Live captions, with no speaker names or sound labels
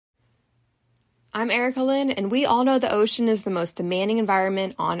I'm Erica Lynn, and we all know the ocean is the most demanding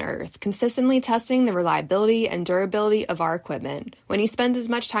environment on Earth, consistently testing the reliability and durability of our equipment. When you spend as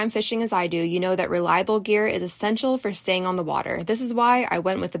much time fishing as I do, you know that reliable gear is essential for staying on the water. This is why I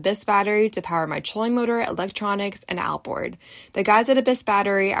went with Abyss Battery to power my trolling motor, electronics, and outboard. The guys at Abyss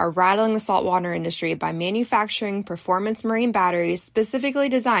Battery are rattling the saltwater industry by manufacturing performance marine batteries specifically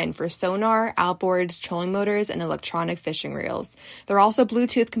designed for sonar, outboards, trolling motors, and electronic fishing reels. They're also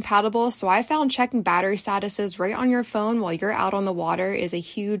Bluetooth compatible, so I found checking battery statuses right on your phone while you're out on the water is a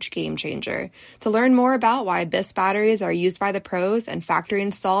huge game changer. To learn more about why Abyss batteries are used by the pros and factory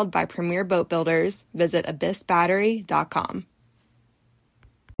installed by premier boat builders, visit abyssbattery.com.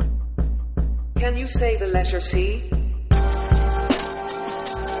 Can you say the letter C?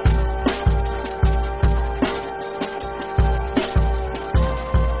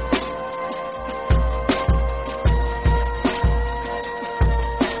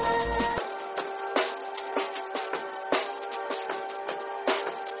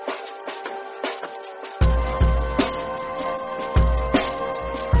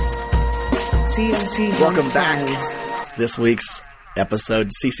 Welcome back. This week's episode,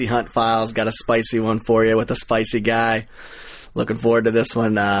 CC Hunt Files. Got a spicy one for you with a spicy guy. Looking forward to this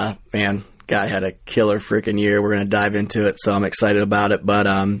one. Man, guy had a killer freaking year. We're going to dive into it, so I'm excited about it. But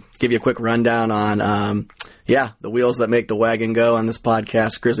give you a quick rundown on, the wheels that make the wagon go on this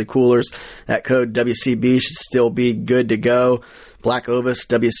podcast. Grizzly Coolers. That code WCB should still be good to go. Black Ovis,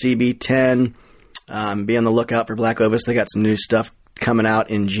 WCB 10. Be on the lookout for Black Ovis. They got some new stuff coming out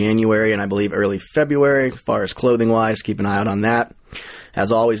in January and I believe early February. As far as clothing-wise, keep an eye out on that.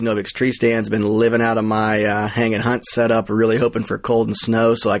 As always, Novix Tree Stand's been living out of my hang and hunt setup. We're really hoping for cold and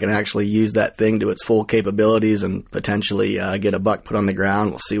snow so I can actually use that thing to its full capabilities and potentially get a buck put on the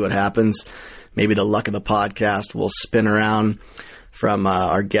ground. We'll see what happens. Maybe the luck of the podcast will spin around from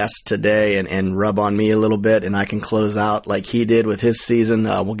our guest today and rub on me a little bit, and I can close out like he did with his season.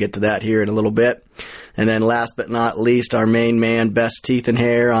 We'll get to that here in a little bit. And then last but not least, our main man, best teeth and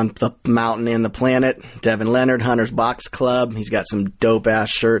hair on the mountain and the planet, Devin Leonard, Hunter's Box Club. He's got some dope-ass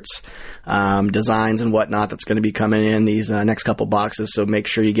shirts, designs and whatnot that's going to be coming in these next couple boxes, so make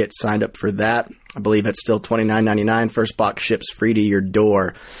sure you get signed up for that. I believe it's still $29.99. First box ships free to your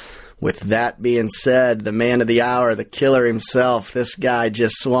door. With that being said, the man of the hour, the killer himself, this guy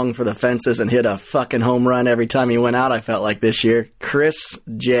just swung for the fences and hit a fucking home run every time he went out, I felt like this year. Chris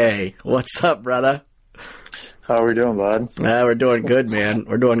J. What's up, brother? How are we doing, bud? We're doing good, man.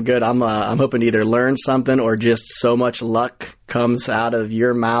 We're doing good. I'm hoping to either learn something or just so much luck comes out of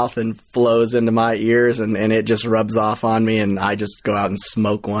your mouth and flows into my ears and it just rubs off on me and I just go out and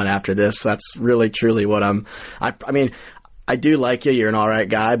smoke one after this. That's really, truly what I mean, I do like you. You're an all right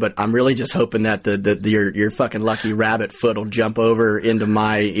guy, but I'm really just hoping that your fucking lucky rabbit foot will jump over into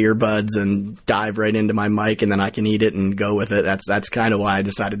my earbuds and dive right into my mic, and then I can eat it and go with it. That's kind of why I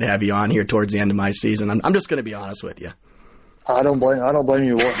decided to have you on here towards the end of my season. I'm just going to be honest with you. I don't blame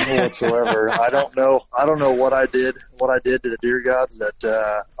you whatsoever. I don't know what I did to the deer gods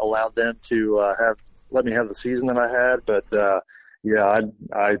that allowed them to let me have the season that I had. But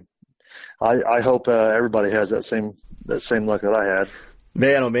I hope everybody has that same luck that I had.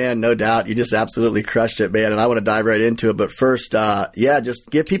 Man, oh man, no doubt. You just absolutely crushed it, man. And I want to dive right into it. But first, just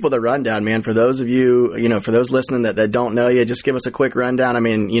give people the rundown, man. For those of you, for those listening that don't know you, just give us a quick rundown. I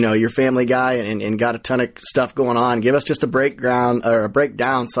mean, you're a family guy and got a ton of stuff going on. Give us just a breakdown, of,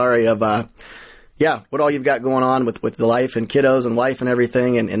 what all you've got going on with the life and kiddos and wife and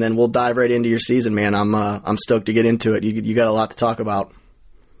everything. And then we'll dive right into your season, man. I'm stoked to get into it. You got a lot to talk about.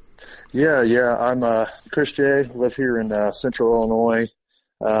 Yeah. I'm Chris J. Live here in Central Illinois.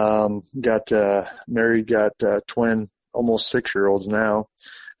 Got married, got twin, almost 6-year-olds now.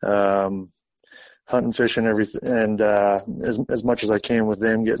 Hunting, fishing, everything, and as much as I can with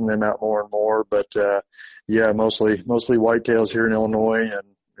them, getting them out more and more. But mostly whitetails here in Illinois,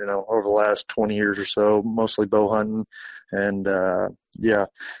 and over the last 20 years or so, mostly bow hunting. And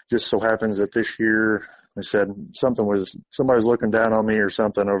just so happens that this year, I said somebody was looking down on me or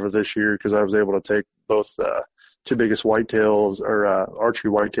something over this year because I was able to take both two biggest whitetails or archery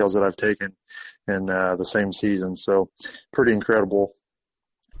whitetails that I've taken in the same season. So pretty incredible.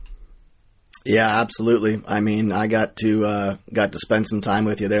 Yeah, absolutely. I mean, I got to spend some time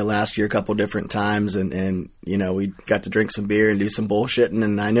with you there last year, a couple different times, and we got to drink some beer and do some bullshitting.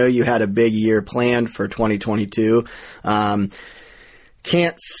 And I know you had a big year planned for 2022.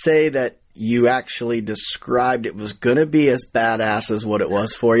 Can't say that you actually described it was going to be as badass as what it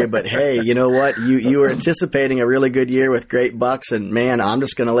was for you. But hey, you know what? You were anticipating a really good year with great bucks, and man, I'm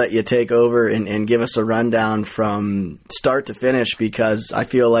just going to let you take over and give us a rundown from start to finish, because I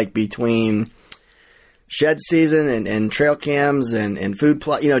feel like between shed season and trail cams and food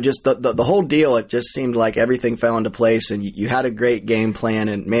plot, just the whole deal. It just seemed like everything fell into place, and you had a great game plan.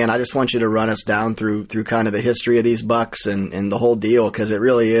 And man, I just want you to run us down through kind of the history of these bucks and the whole deal, because it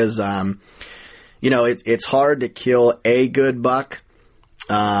really is, it's hard to kill a good buck,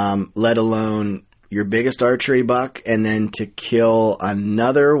 let alone your biggest archery buck, and then to kill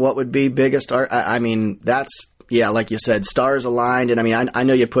another, what would be biggest that's, yeah, like you said, stars aligned. And I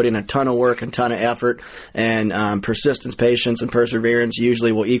know you put in a ton of work and ton of effort, and persistence, patience, and perseverance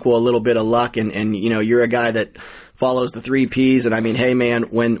usually will equal a little bit of luck. And you're a guy that follows the 3 Ps. And hey man,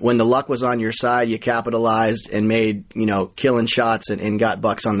 when the luck was on your side, you capitalized and made, killing shots and got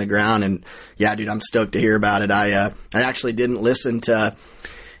bucks on the ground. And yeah, dude, I'm stoked to hear about it. I actually didn't listen to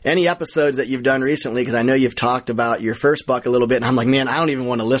any episodes that you've done recently, because I know you've talked about your first buck a little bit, and I'm like, man, I don't even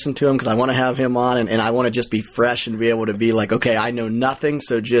want to listen to him because I want to have him on, and I want to just be fresh and be able to be like, okay, I know nothing,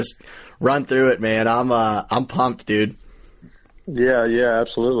 so just run through it, man. I'm pumped, dude. Yeah,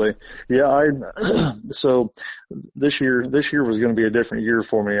 absolutely. Yeah, so this year was going to be a different year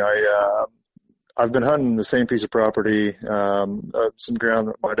for me. I've been hunting the same piece of property, some ground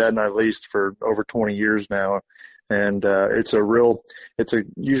that my dad and I leased for over 20 years now. And it's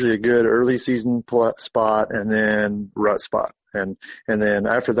usually a good early season spot, and then rut spot, and then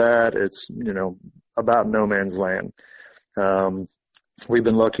after that it's about no man's land. We've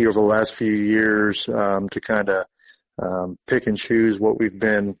been lucky over the last few years to kind of pick and choose what we've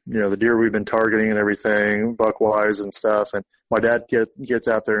been, the deer we've been targeting and everything, buck wise and stuff. And my dad gets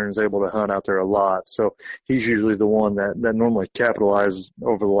out there and is able to hunt out there a lot, so he's usually the one that normally capitalizes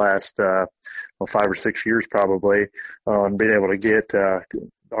over the last 5 or 6 years probably on being able to get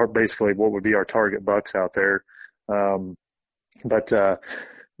basically what would be our target bucks out there. But the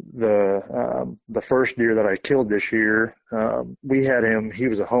first deer that I killed this year, we had him. He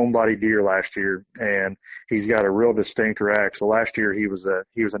was a homebody deer last year, and he's got a real distinct rack. So last year he was a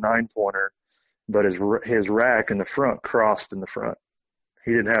 9-pointer, but his rack in the front crossed in the front.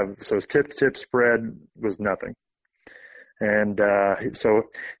 He didn't have, so his tip to tip spread was nothing. And so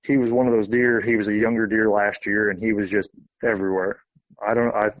he was one of those deer. He was a younger deer last year, and he was just everywhere.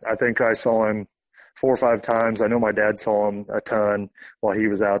 I think I saw him 4 or 5 times. I know my dad saw him a ton while he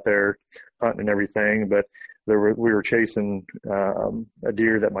was out there hunting and everything. But we were chasing a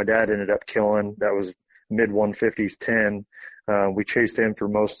deer that my dad ended up killing. That was mid 150s 10. We chased him for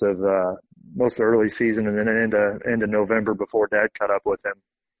most of the early season, and then into November before Dad caught up with him.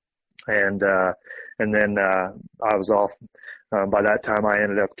 And then I was off. By that time, I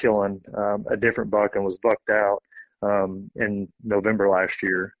ended up killing a different buck and was bucked out in November last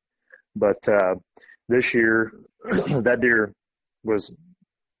year. But this year, that deer was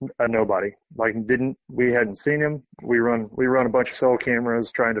a nobody. We hadn't seen him. We run a bunch of cell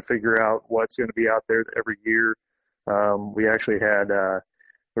cameras trying to figure out what's going to be out there every year. We actually had there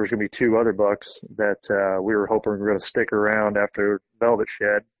was going to be 2 other bucks that we were hoping were going to stick around after Velvet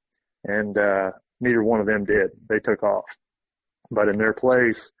Shed. And neither one of them did. They took off. But in their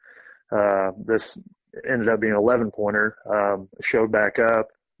place, this ended up being an 11-pointer, showed back up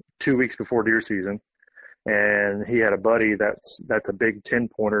 2 weeks before deer season. And he had a buddy that's a big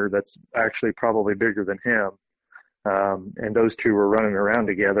 10-pointer that's actually probably bigger than him. And those two were running around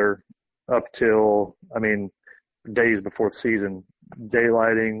together up till, days before the season,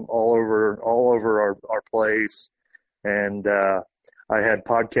 daylighting all over our place. And I had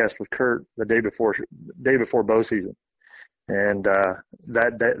podcast with Kurt the day before bow season, and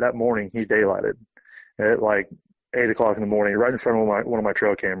that morning he daylighted at like 8 o'clock in the morning, right in front of one of my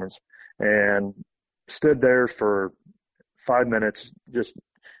trail cameras, and stood there for 5 minutes, just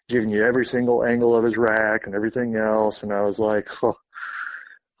giving you every single angle of his rack and everything else. And I was like, oh.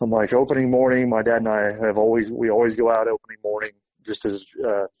 I'm like, opening morning. My dad and I we always go out opening morning, just as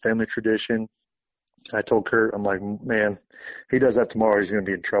family tradition. I told Kurt, I'm like, man, he does that tomorrow, he's going to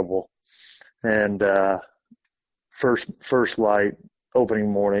be in trouble. And first light,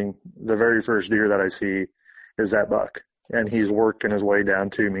 opening morning, the very first deer that I see is that buck. And he's working his way down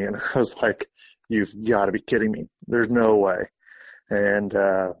to me. And I was like, you've got to be kidding me. There's no way. And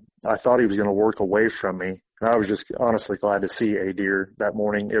I thought he was going to work away from me. And I was just honestly glad to see a deer that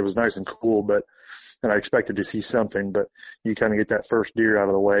morning. It was nice and cool, and I expected to see something, but you kind of get that first deer out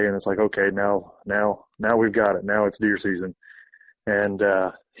of the way, and it's like, okay, now we've got it. Now it's deer season. And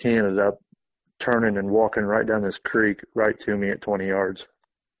he ended up turning and walking right down this creek right to me at 20 yards.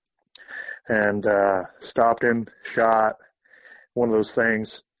 And stopped him, shot. One of those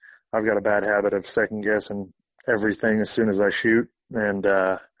things, I've got a bad habit of second guessing everything as soon as I shoot. And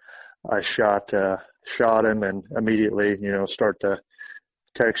I shot him and immediately, start to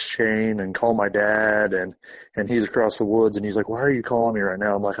text chain and call my dad, and he's across the woods, and he's like, why are you calling me right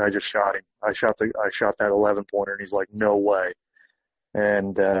now? I'm like, I just shot him. I shot that 11 pointer. And he's like, no way.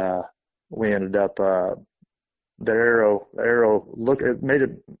 And, we ended up, the arrow, it made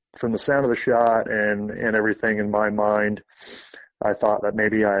it from the sound of the shot and everything in my mind. I thought that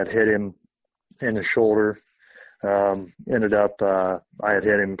maybe I had hit him in the shoulder. Ended up, I had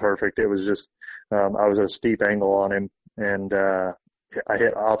hit him perfect. It was just, I was at a steep angle on him, and, I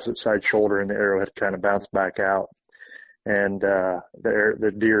hit opposite side shoulder, and the arrow had kind of bounced back out. And,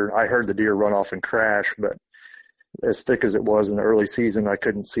 the deer, I heard the deer run off and crash, but as thick as it was in the early season, I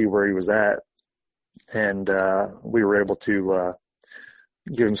couldn't see where he was at. And, we were able to,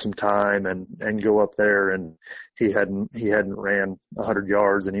 give him some time and go up there, and he hadn't ran 100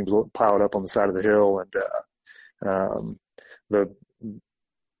 yards, and he was piled up on the side of the hill. And,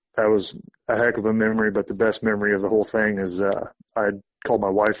 that was a heck of a memory, but the best memory of the whole thing is, I called my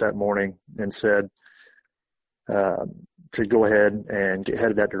wife that morning and said, to go ahead and get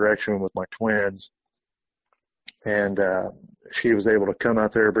headed that direction with my twins. And, she was able to come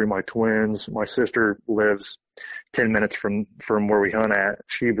out there, bring my twins. My sister lives 10 minutes from where we hunt at.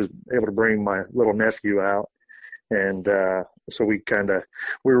 She was able to bring my little nephew out. And, so we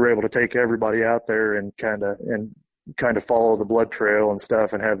were able to take everybody out there and kind of follow the blood trail and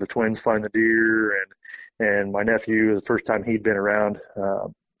stuff, and have the twins find the deer. And my nephew, the first time he'd been around,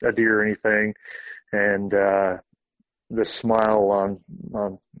 a deer or anything. And, the smile on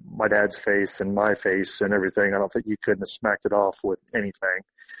my dad's face and my face and everything, I don't think you couldn't have smacked it off with anything.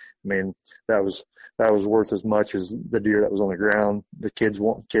 I mean, that was worth as much as the deer that was on the ground. The kids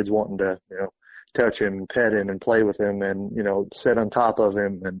wanting to, touch him and pet him and play with him and, sit on top of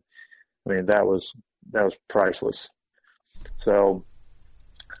him. And I mean, that was priceless. So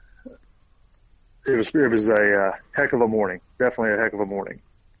it was a heck of a morning, definitely a heck of a morning.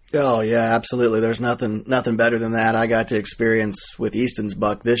 Oh yeah, absolutely. There's nothing better than that. I got to experience with Easton's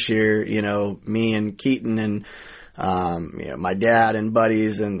buck this year, me and Keaton and, my dad and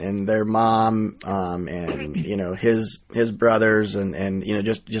buddies and their mom, and, his brothers and,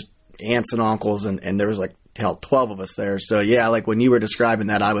 just aunts and uncles. And there was like, 12 of us there. So yeah, like when you were describing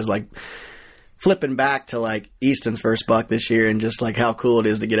that, I was like flipping back to like Easton's first buck this year and just like how cool it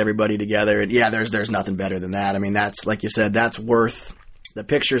is to get everybody together. And yeah, there's nothing better than that. I mean, that's, like you said, that's worth, the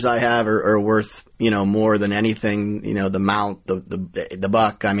pictures I have are worth, more than anything, the mount, the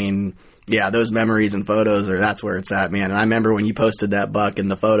buck. I mean, yeah, those memories and photos that's where it's at, man. And I remember when you posted that buck and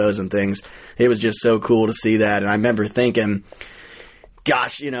the photos and things, it was just so cool to see that. And I remember thinking,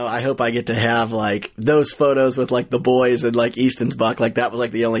 gosh, I hope I get to have like those photos with like the boys and like Easton's buck. Like that was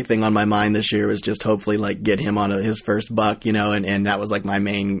like the only thing on my mind this year was just hopefully like get him on his first buck, and that was like my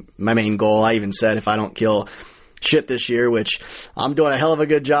main goal. I even said if I don't kill shit this year, which I'm doing a hell of a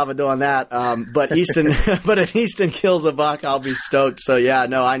good job of doing that. But if Easton kills a buck, I'll be stoked. So yeah,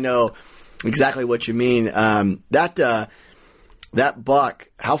 no, I know exactly what you mean. That buck,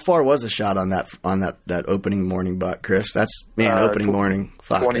 how far was the shot on that opening morning buck, Chris? That's, man, opening morning.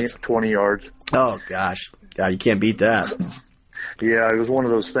 Fuck, 20 yards. Oh gosh. Yeah, you can't beat that. Yeah, it was one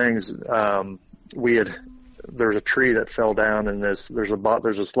of those things. There's a tree that fell down in this. There's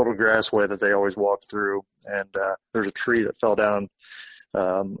this little grassway that they always walk through, and there's a tree that fell down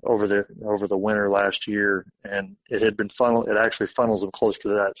over the winter last year, and it had been funneled. It actually funnels them close to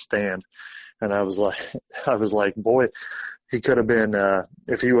that stand, and I was like, boy, he could have been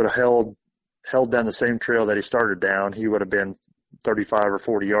if he would have held down the same trail that he started down, he would have been 35 or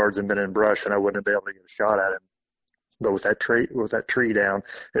 40 yards and been in brush, and I wouldn't have been able to get a shot at him. But with that tree down,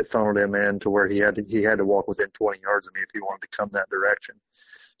 it funneled him in to where he had to walk within 20 yards of me if he wanted to come that direction.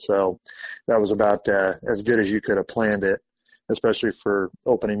 So that was about as good as you could have planned it, especially for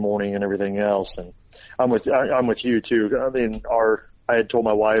opening morning and everything else. And I'm with you too. I mean, I had told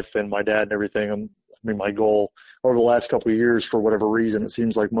my wife and my dad and everything. My goal over the last couple of years, for whatever reason, it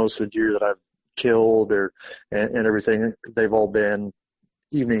seems like most of the deer that I've killed and everything, they've all been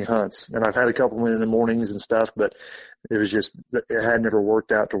evening hunts, and I've had a couple in the mornings and stuff, but it was just, it had never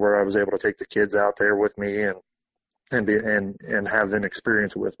worked out to where I was able to take the kids out there with me and have them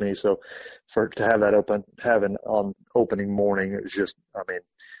experience it with me. So to have that on opening morning, it was just, I mean,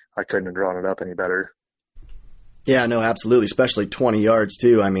 I couldn't have drawn it up any better. Yeah, no, absolutely. Especially 20 yards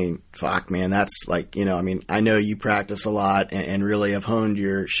too. I mean, fuck, man, that's like, I know you practice a lot and really have honed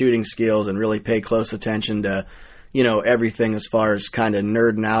your shooting skills and really pay close attention to, everything as far as kind of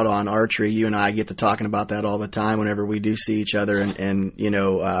nerding out on archery. You and I get to talking about that all the time whenever we do see each other. And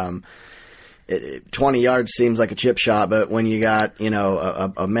 20 yards seems like a chip shot, but when you got,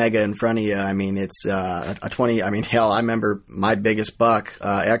 a mega in front of you, I mean, it's a 20. I mean, hell, I remember my biggest buck,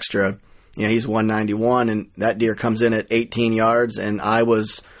 extra, he's 191, and that deer comes in at 18 yards, and I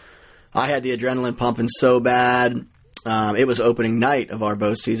had the adrenaline pumping so bad. It was opening night of our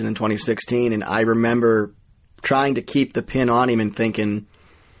bow season in 2016, and I remember trying to keep the pin on him and thinking,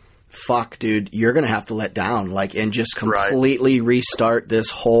 fuck, dude, you're going to have to let down, and just completely restart this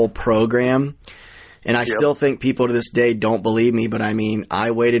whole program. And I still think people to this day don't believe me, but I mean,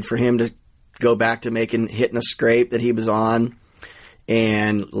 I waited for him to go back to hitting a scrape that he was on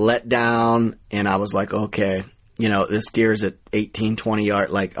and let down. And I was like, okay, this deer's at 18, 20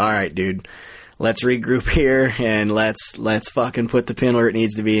 yards. All right, dude, let's regroup here and let's fucking put the pin where it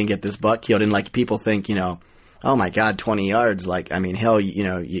needs to be and get this buck killed. And people think, oh my God, 20 yards. Hell,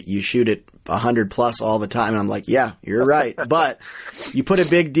 you shoot it 100 plus all the time. And I'm like, yeah, you're right. But you put a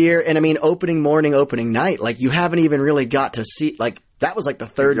big deer, and I mean, opening morning, opening night, you haven't even really got to see, that was the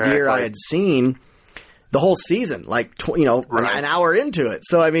third deer I had seen the whole season, an hour into it.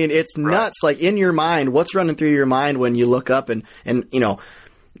 So, I mean, it's nuts. In your mind, what's running through your mind when you look up and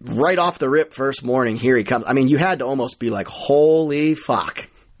right off the rip first morning, here he comes. I mean, you had to almost be like, holy fuck.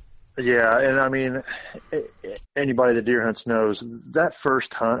 Yeah, and I mean, anybody that deer hunts knows that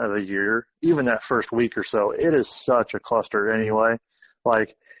first hunt of the year, even that first week or so, it is such a cluster anyway. I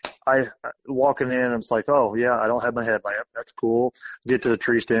walking in, I'm like, oh yeah, I don't have my headlamp. That's cool. Get to the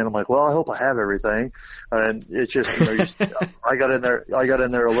tree stand. I'm like, well, I hope I have everything. And it's just, I got in there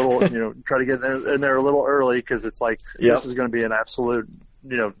a little, try to get in there a little early because it's this is going to be an absolute,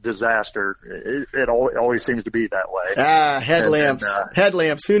 disaster. It always seems to be that way. Headlamps.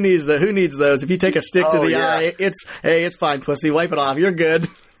 Headlamps. Who needs those? If you take a stick to the eye, it's fine, pussy. Wipe it off. You're good.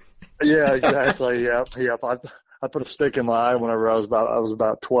 Yeah, exactly. Yep. I put a stick in my eye whenever I was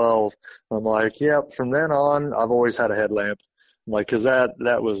about 12. I'm like, yep. From then on, I've always had a headlamp. I'm like, because that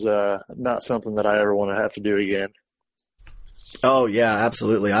was not something that I ever want to have to do again. Oh yeah,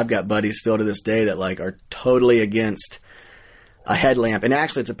 absolutely. I've got buddies still to this day that are totally against a headlamp. And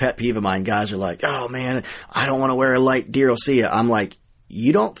actually, it's a pet peeve of mine. Guys are like, oh man, I don't want to wear a light. Deer will see you. I'm like,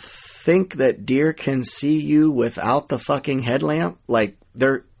 you don't think that deer can see you without the fucking headlamp?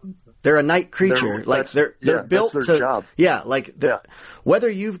 They're a night creature. They're built that's their job. Yeah, whether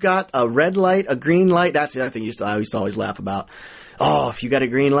you've got a red light, a green light, that's the other thing I used to always laugh about. Oh, if you got a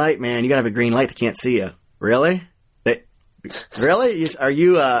green light, man, you got to have a green light that can't see you. Really? Really? Are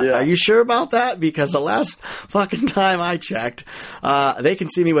you sure about that? Because the last fucking time I checked, they can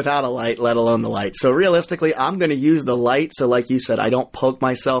see me without a light, let alone the light. So realistically, I'm going to use the light. So like you said, I don't poke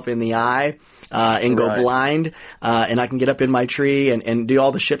myself in the eye, and go blind, and I can get up in my tree and do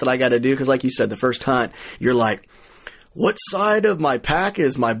all the shit that I got to do. Cause like you said, the first hunt, you're like, what side of my pack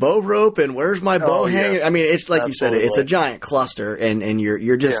is my bow rope and where's my bow hanging? Yes. I mean, it's like Absolutely. You said, it's a giant cluster and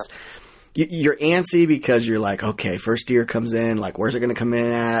you're just, you're antsy because you're like, okay, first deer comes in, where's it going to come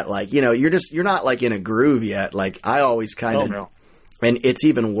in at? You're not in a groove yet. I always kind of, no. And it's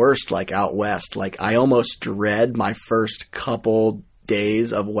even worse, out west. I almost dread my first couple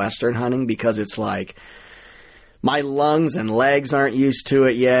days of Western hunting because it's my lungs and legs aren't used to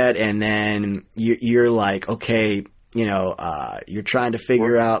it yet. And then you're like, okay, you're trying to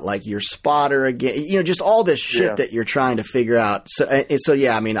figure out your spotter again, just all this shit that you're trying to figure out. So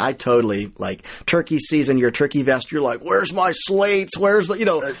yeah, I mean, I totally turkey season, your turkey vest, you're like, where's my slates? Where's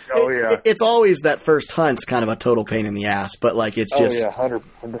the, it's always that first hunt's kind of a total pain in the ass, but it's just,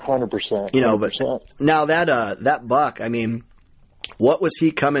 100%. But now that buck, I mean, what was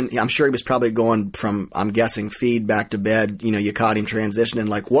he coming? I'm sure he was probably going from, I'm guessing, feed back to bed. You caught him transitioning.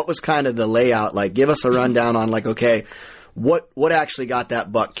 What was kind of the layout? Give us a rundown on okay, what actually got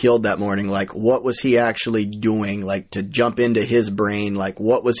that buck killed that morning? What was he actually doing? To jump into his brain?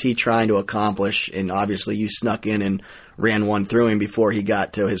 What was he trying to accomplish? And obviously you snuck in and ran one through him before he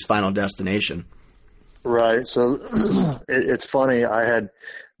got to his final destination. Right. So it's funny.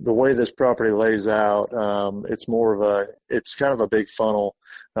 The way this property lays out, it's kind of a big funnel.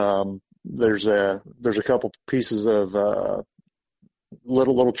 There's a couple pieces of,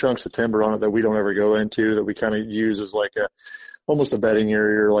 little chunks of timber on it that we don't ever go into, that we kind of use as almost a bedding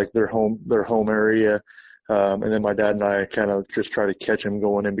area, or their home area. And then my dad and I kind of just try to catch them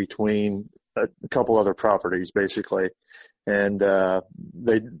going in between a couple other properties, basically. And,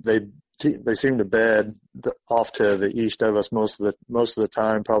 they seem to bed off to the east of us most of the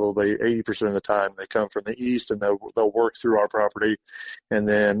time. Probably 80% of the time they come from the east, and they'll work through our property and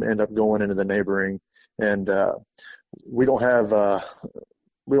then end up going into the neighboring. And we're not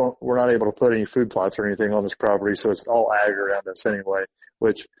able to put any food plots or anything on this property, so it's all ag around us anyway,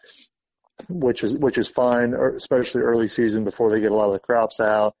 which which is fine, especially early season before they get a lot of the crops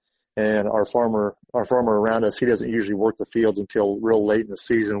out. And our farmer around us, he doesn't usually work the fields until real late in the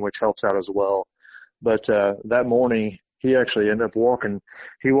season, which helps out as well. But that morning, he actually ended up walking.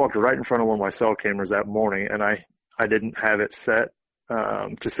 He walked right in front of one of my cell cameras that morning, and I didn't have it set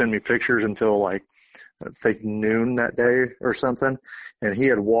to send me pictures until like I think noon that day or something. And he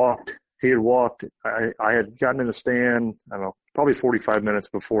had walked. I had gotten in the stand, I don't know, probably 45 minutes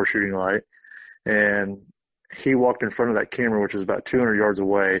before shooting light, and he walked in front of that camera, which was about 200 yards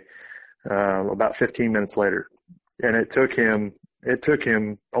away, about 15 minutes later. And it took him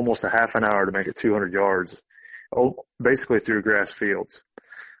almost a half an hour to make it 200 yards, basically through grass fields.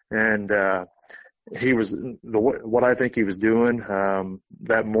 And what I think he was doing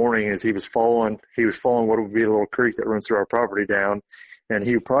that morning is he was following what would be a little creek that runs through our property down, and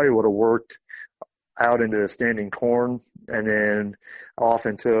he probably would have worked out into the standing corn and then off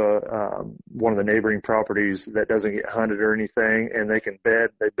into one of the neighboring properties that doesn't get hunted or anything, and they bed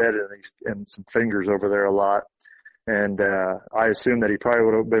in some fingers over there a lot. And I assume that he probably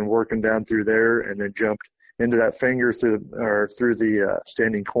would have been working down through there and then jumped into that finger through the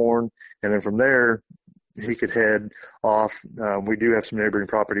standing corn, and then from there he could head off. We do have some neighboring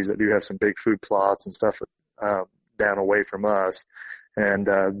properties that do have some big food plots and stuff down away from us, and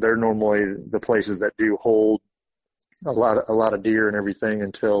they're normally the places that do hold a lot of deer and everything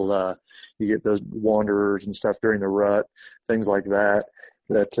until you get those wanderers and stuff during the rut, things like that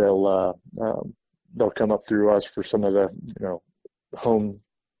they'll come up through us for some of the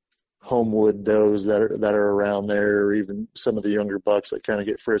homewood does that are around there, or even some of the younger bucks that kind of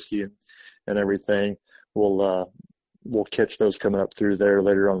get frisky and everything. We'll catch those coming up through there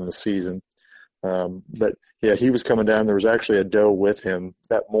later on in the season. But yeah, he was coming down. There was actually a doe with him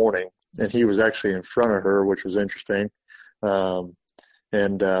that morning, and he was actually in front of her, which was interesting. And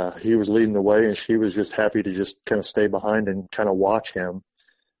he was leading the way, and she was just happy to just kind of stay behind and kind of watch him.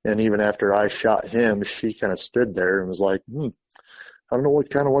 And even after I shot him, she kind of stood there and was like, I don't know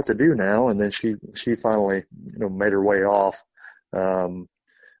what to do now. And then she finally, made her way off.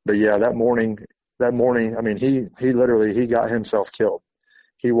 But yeah, that morning, I mean, he got himself killed.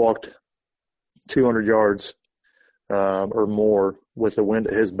 He walked 200 yards, or more with the wind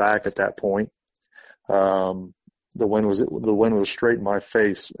at his back at that point. The wind was straight in my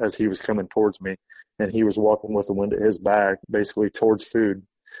face as he was coming towards me, and he was walking with the wind at his back, basically towards food.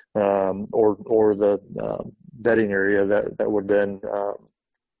 Or the bedding area that would have been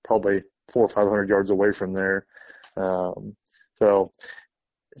probably 400 or 500 yards away from there. So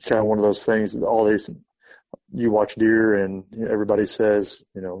it's kind of one of those things. You watch deer, and everybody says,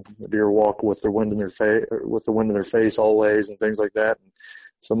 the deer walk with the wind in their face always, and things like that. And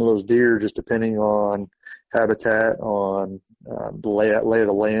some of those deer, just depending on habitat, on the lay of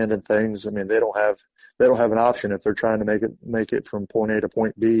the land and things, I mean, they don't have an option if they're trying to make it from point A to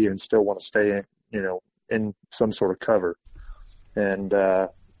point B and still want to stay in some sort of cover. And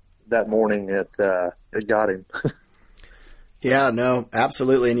that morning it got him. Yeah, no,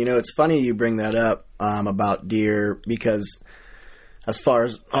 absolutely. And it's funny you bring that up about deer, because as far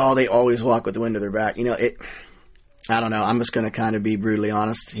as they always walk with the wind to their back, I don't know. I'm just going to kind of be brutally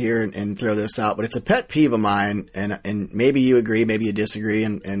honest here and throw this out, but it's a pet peeve of mine, and maybe you agree, maybe you disagree,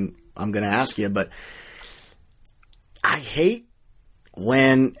 and I'm going to ask you, but I hate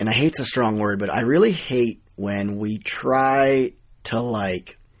when, and I hate's a strong word, but I really hate when we try to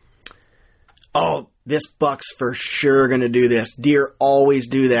this buck's for sure going to do this. Deer always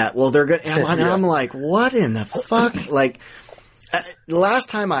do that. Well, they're good. And I'm like, what in the fuck? Last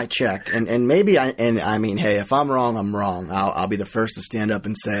time I checked, and maybe I mean, hey, if I'm wrong, I'm wrong. I'll be the first to stand up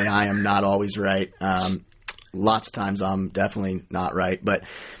and say I am not always right. Lots of times I'm definitely not right, but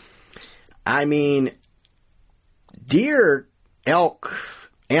I mean, deer, elk,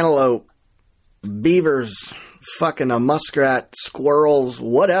 antelope, beavers, fucking a muskrat, squirrels,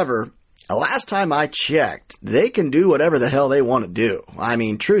 whatever. Last time I checked, they can do whatever the hell they want to do. I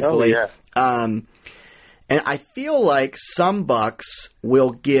mean, truthfully. Oh, yeah. And I feel like some bucks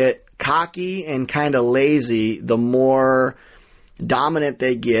will get cocky and kind of lazy the more dominant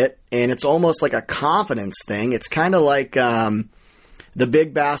they get, and it's almost like a confidence thing. It's kind of like the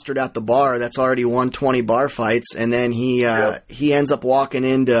big bastard at the bar that's already won 20 bar fights, and then he ends up walking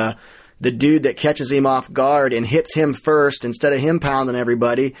into the dude that catches him off guard and hits him first instead of him pounding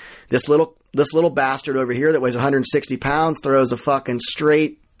everybody. This little bastard over here that weighs 160 pounds throws a fucking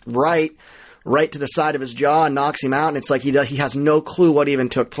straight right to the side of his jaw and knocks him out, and it's like he has no clue what even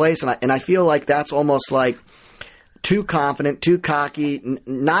took place. And I feel like that's almost like too confident, too cocky,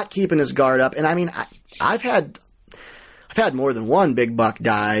 not keeping his guard up. And I mean, I've had I've had more than one big buck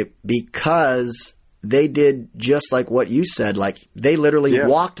die because they did just like what you said. Like, they literally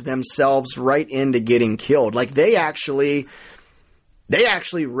walked themselves right into getting killed. Like, they actually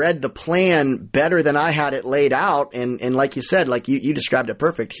read the plan better than I had it laid out. And like you said, like you described it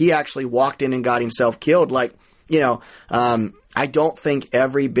perfect. He actually walked in and got himself killed. Like, I don't think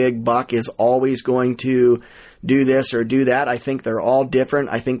every big buck is always going to do this or do that. I think they're all different.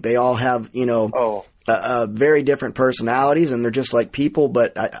 I think they all have, very different personalities, and they're just like people.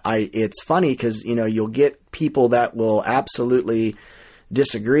 But it's funny because, you'll get people that will absolutely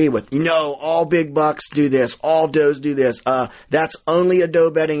disagree with, all big bucks do this, all does do this. That's only a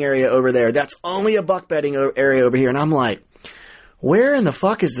doe bedding area over there. That's only a buck bedding area over here. And I'm like, where in the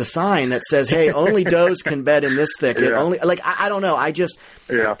fuck is the sign that says, hey, only does can bed in this thicket? Only, like, I don't know.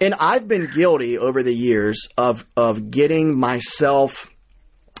 And I've been guilty over the years of getting myself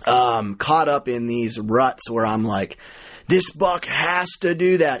caught up in these ruts where I'm like, this buck has to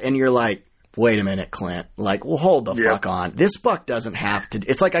do that. And you're like, wait a minute, Clint. Like, well, hold the fuck on. This buck doesn't have to.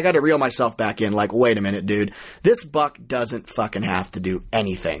 It's like I got to reel myself back in. Like, wait a minute, dude. This buck doesn't fucking have to do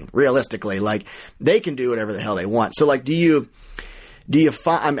anything. Realistically, like, they can do whatever the hell they want. So, like, do you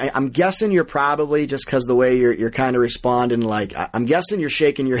find? I'm guessing you're probably, just because the way you're kind of responding. Like, I'm guessing you're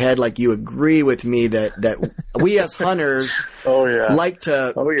shaking your head like you agree with me that we as hunters like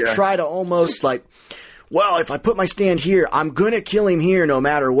to try to almost like, well, if I put my stand here, I'm going to kill him here no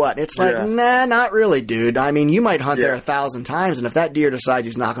matter what. It's like, nah, not really, dude. I mean, you might hunt there 1,000 times, and if that deer decides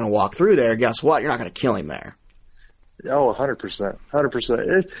he's not going to walk through there, guess what? You're not going to kill him there. Oh, 100%.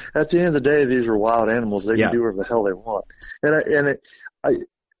 100%. At the end of the day, these are wild animals. They can do whatever the hell they want. And I,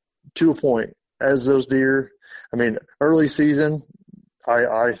 to a point, as those deer, I mean, early season,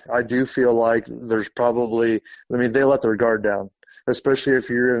 I do feel like there's probably, they let their guard down. Especially if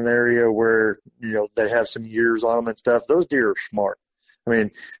you're in an area where, they have some years on them and stuff. Those deer are smart. I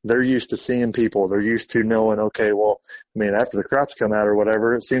mean, they're used to seeing people. They're used to knowing, okay, well, after the crops come out or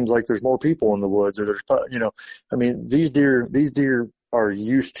whatever, it seems like there's more people in the woods, or there's, these deer are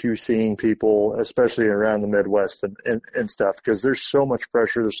used to seeing people, especially around the Midwest and stuff, because there's so much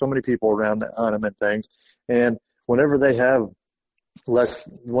pressure. There's so many people around on them and things. And whenever they have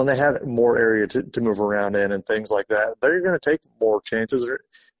when they have more area to move around in and things like that, they're going to take more chances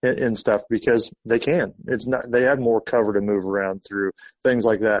and stuff because they can. They have more cover to move around through, things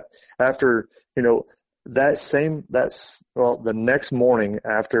like that. After, the next morning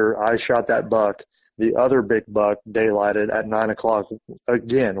after I shot that buck, the other big buck daylighted at 9:00,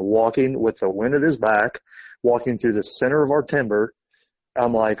 again, walking with the wind at his back, walking through the center of our timber.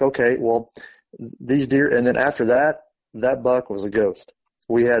 I'm like, okay, well, these deer, and then after that buck was a ghost.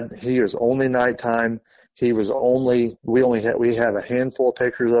 He was only nighttime. We have a handful of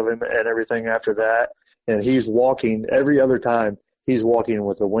pictures of him and everything after that. And he's walking every other time. He's walking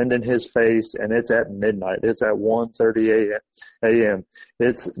with the wind in his face, and it's at midnight. It's at 1:30 a.m.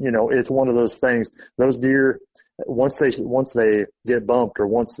 It's one of those things. Those deer, once they get bumped,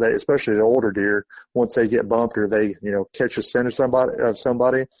 or especially the older deer, once they get bumped or they, catch a scent of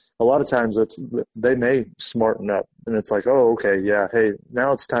somebody, a lot of times they may smarten up, and it's like, oh, okay, yeah, hey,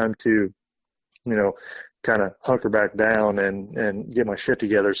 now it's time to, kind of hunker back down and get my shit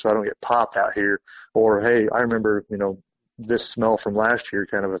together so I don't get popped out here. Or, hey, I remember, this smell from last year,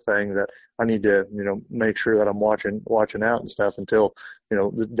 kind of a thing, that I need to, make sure that I'm watching out and stuff until,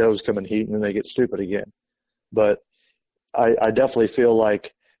 the does come in heat and then they get stupid again. But I definitely feel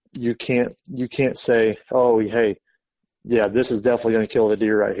like you can't say, oh, hey, yeah, this is definitely going to kill the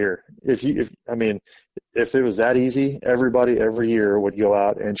deer right here. If it was that easy, everybody every year would go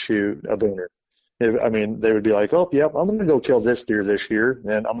out and shoot a booner. They would be like, oh, yep, I'm going to go kill this deer this year,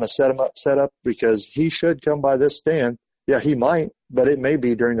 and I'm going to set up because he should come by this stand. Yeah, he might, but it may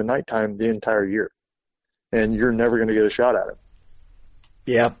be during the nighttime the entire year, and you're never going to get a shot at him.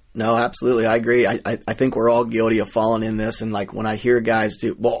 Yeah, no, absolutely. I agree. I think we're all guilty of falling in this. And like when I hear guys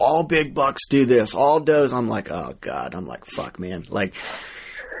do, well, all big bucks do this, all does, I'm like, oh God, I'm like, fuck, man. Like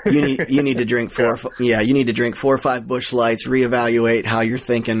you need to drink you need to drink 4 or 5 Busch Lights, reevaluate how you're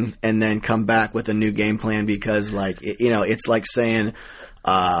thinking, and then come back with a new game plan, because like, it's like saying,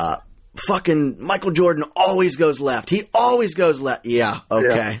 fucking Michael Jordan always goes left. He always goes left. Yeah. Okay.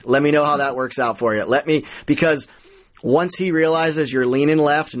 Yeah. Let me know how that works out for you. Because once he realizes you're leaning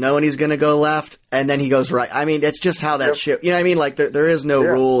left, knowing he's going to go left, and then he goes right. It's just how that shit, like there is no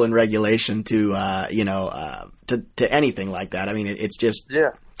rule and regulation to anything like that. It's just,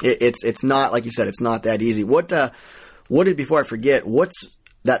 it's not, like you said, it's not that easy. Before I forget,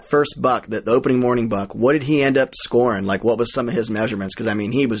 that first buck, the opening morning buck, what did he end up scoring? Like, what was some of his measurements? Because, I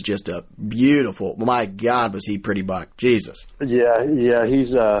mean, he was just a beautiful, my God, was he pretty buck. Jesus. Yeah.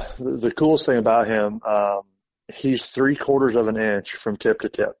 He's the coolest thing about him, he's 3/4 of an inch from tip to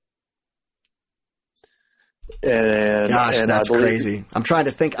tip. And gosh, and that's crazy. I'm trying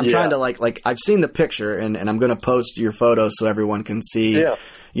to think. I'm trying to like I've seen the picture, and I'm going to post your photos so everyone can see,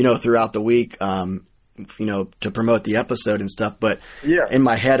 you know, throughout the week, you know, to promote the episode and stuff. But in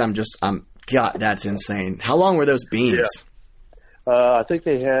my head, I'm God, that's insane. How long were those beams? I think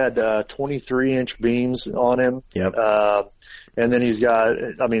they had 23-inch beams on him. Yep. And then he's got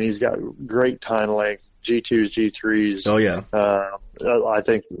great tine length. G2s, G3s. Oh yeah. I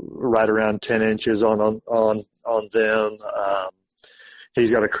think right around 10 inches on them.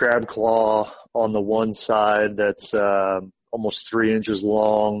 He's got a crab claw on the one side that's almost 3 inches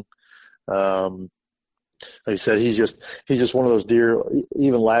long. Like I said, he's just one of those deer.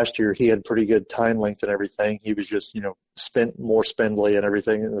 Even last year, he had pretty good tine length and everything. He was just, you know, more spindly and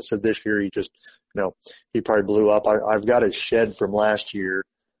everything. And I said this year, he just, you know, he probably blew up. I've got his shed from last year.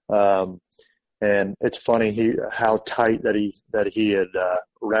 And it's funny how tight that he had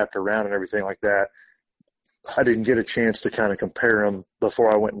wrapped around and everything like that. I didn't get a chance to kind of compare him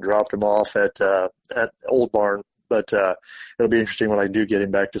before I went and dropped him off at Old Barn, but it'll be interesting when I do get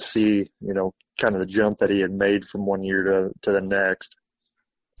him back to see, you know, kind of the jump that he had made from one year to the next.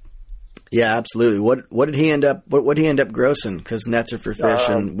 Yeah, absolutely. What did he end up? What did he end up grossing? Because nets are for fish,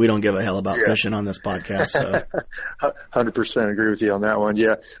 and we don't give a hell about fishing on this podcast. So, 100% agree with you on that one.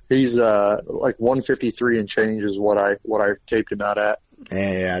 Yeah, he's like 153 and change is what I taped him out at.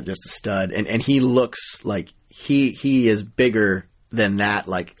 Yeah, just a stud, and he looks like he is bigger than that.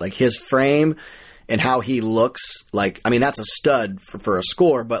 Like his frame and how he looks like. I mean, that's a stud for a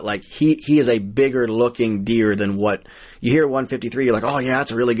score, but like he is a bigger looking deer than what. You hear 153, you're like, oh yeah,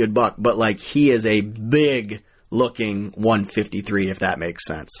 that's a really good buck. But like he is a big looking 153, if that makes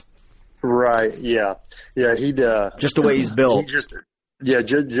sense. Right. Yeah. Yeah. Just the way he's built. Just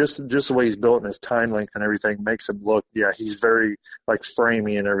the way he's built and his tine length and everything makes him look. Yeah. He's very like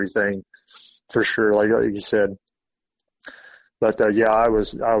framey and everything for sure. Like you said. But I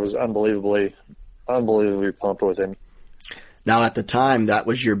was unbelievably pumped with him. Now at the time, that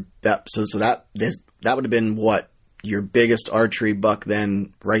was that would have been what? Your biggest archery buck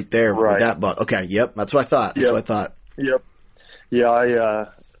then right there with that buck. Okay. Yep. That's what I thought. What I thought. Yep. Yeah.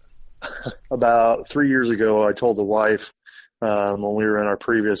 About 3 years ago, I told the wife, when we were in our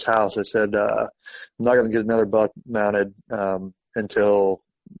previous house, I said, I'm not going to get another buck mounted, until,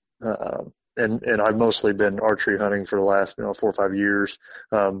 and I've mostly been archery hunting for the last, 4 or 5 years,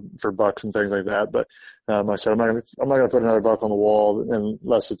 for bucks and things like that. But, I said, I'm not going to put another buck on the wall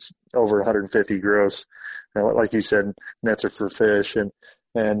unless it's over 150 gross. And like you said, nets are for fish. And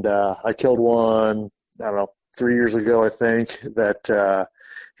I killed one, I don't know, 3 years ago, I think, that,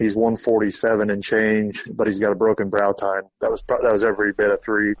 he's 147 and change, but he's got a broken brow tine. That was every bit of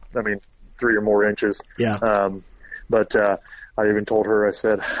 3 or more inches. Yeah. But I even told her, I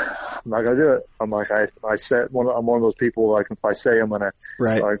said, I'm not going to do it. I'm like, I'm one of those people, like, if I say I'm going to,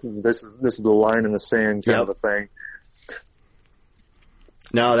 like, this is the line in the sand kind of a thing.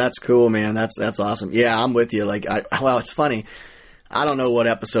 No, that's cool, man. That's awesome. Yeah, I'm with you. Like, it's funny. I don't know what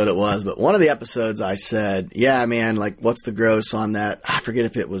episode it was, but one of the episodes I said, yeah, man, like, what's the gross on that? I forget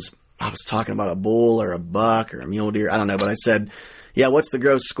if I was talking about a bull or a buck or a mule deer. I don't know, but I said, yeah, what's the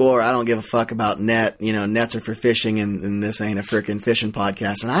gross score? I don't give a fuck about net. Nets are for fishing, and this ain't a frickin' fishing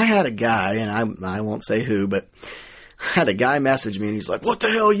podcast. And I had a guy, and I won't say who, but I had a guy message me, and he's like, what the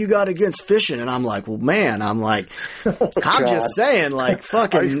hell you got against fishing? And I'm like, well, man, I'm just saying, like,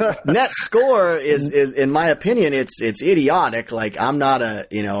 fucking net score is, in my opinion, it's idiotic. Like, I'm not I've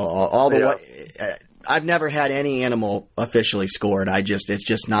never had any animal officially scored. it's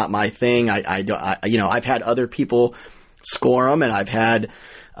just not my thing. I've had other people score them, and I've had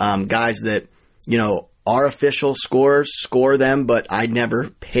guys that our official score them, but I never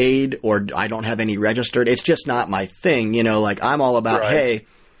paid or I don't have any registered. It's just not my thing, like I'm all about, hey,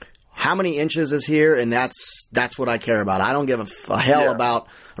 how many inches is here? And that's what I care about. I don't give a hell about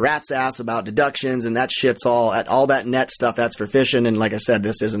rat's ass, about deductions, and that shit's all that net stuff. That's for fishing. And like I said,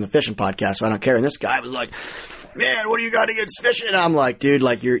 this isn't a fishing podcast, so I don't care. And this guy was like, man, what do you got against fishing? And I'm like, dude,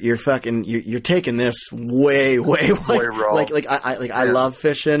 like you're taking this way wrong. Like I love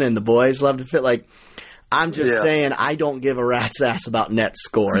fishing, and the boys love to fit. Like, I'm just saying I don't give a rat's ass about net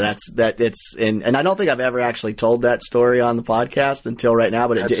score. And I don't think I've ever actually told that story on the podcast until right now,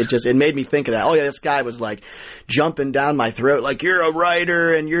 but it made me think of that. Oh yeah, this guy was like jumping down my throat like, you're a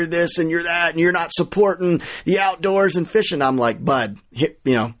writer and you're this and you're that and you're not supporting the outdoors and fishing. I'm like, bud,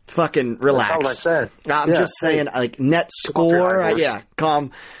 fucking relax. That's all I said. I'm just saying, like, net score.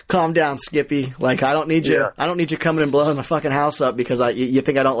 Calm down, Skippy. Like, I don't need you. I don't need you coming and blowing my fucking house up because you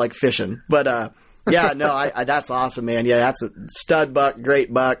think I don't like fishing. But yeah, no, I that's awesome, man. Yeah, that's a stud buck,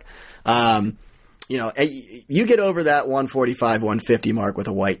 great buck. You get over that 145, 150 mark with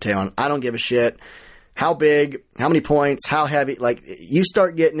a whitetail, and I don't give a shit how big, how many points, how heavy. Like, you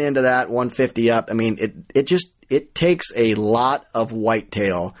start getting into that 150 up. I mean, it takes a lot of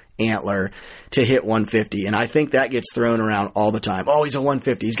whitetail antler to hit 150, and I think that gets thrown around all the time. Oh, he's a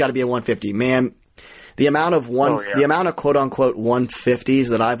 150. He's got to be a 150, man. The amount of quote unquote 150s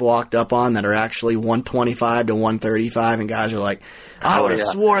that I've walked up on that are actually 125 to 135, and guys are like, I would have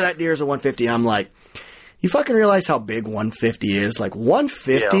swore that deer's a 150. I'm like, you fucking realize how big 150 is? Like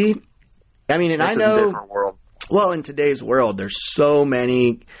 150. Yeah. I mean, and I know. A different world. Well, in today's world, there's so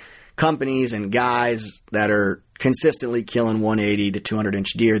many companies and guys that are consistently killing 180 to 200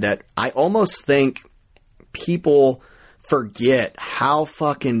 inch deer that I almost think people forget how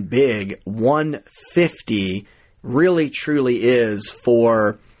fucking big 150 really truly is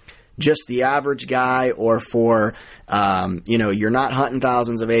for just the average guy, or for you're not hunting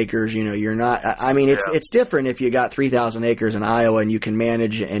thousands of acres, you're not, I mean, it's different if you got 3,000 acres in Iowa and you can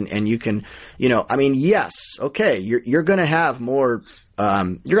manage and you can, I mean, yes, okay, you're going to have more,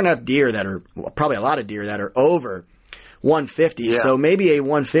 you're going to have deer that are, probably a lot of deer that are over 150. Yeah. So maybe a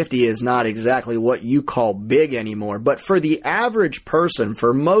 150 is not exactly what you call big anymore. But for the average person,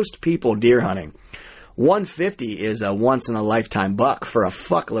 for most people deer hunting, 150 is a once-in-a-lifetime buck for a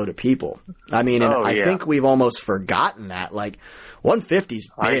fuckload of people. I mean, and I think we've almost forgotten that. Like, 150's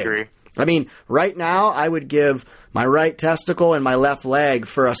big. I agree. I mean, right now, I would give my right testicle and my left leg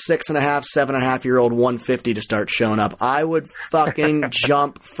for a 6.5, 7.5-year-old 150 to start showing up. I would fucking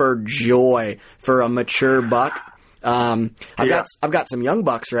jump for joy for a mature buck. I've got some young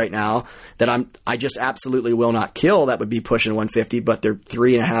bucks right now that I just absolutely will not kill. That would be pushing 150, but they're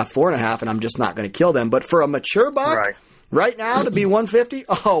 3.5, 4.5, and I'm just not going to kill them. But for a mature buck, right now to be 150,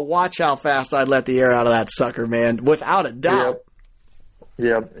 oh, watch how fast I'd let the air out of that sucker, man, without a doubt.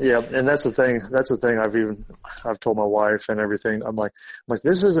 Yeah, and that's the thing. That's the thing. I've told my wife and everything. I'm like,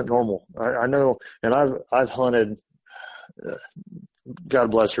 this isn't normal. I know, and I've hunted. God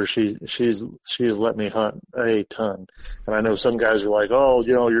bless her. She's let me hunt a ton. And I know some guys are like, oh,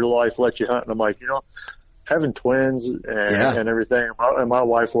 your life lets you hunt. And I'm like, having twins and everything. And my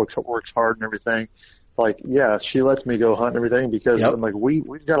wife works hard and everything. Like, yeah, she lets me go hunt and everything because I'm like,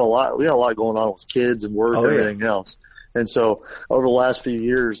 we've got a lot going on with kids and work and everything else. And so over the last few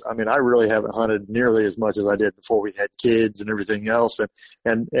years, I mean, I really haven't hunted nearly as much as I did before we had kids and everything else.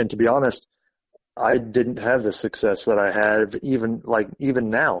 And to be honest, I didn't have the success that I have even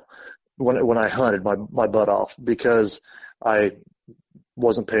now when I hunted my butt off, because I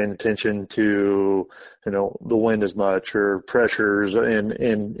wasn't paying attention to, the wind as much or pressures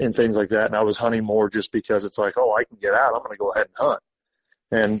and things like that. And I was hunting more just because it's like, oh, I can get out. I'm going to go ahead and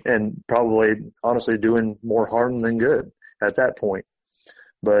hunt, and probably honestly doing more harm than good at that point.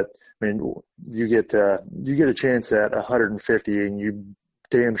 But I mean, you get a chance at 150 and you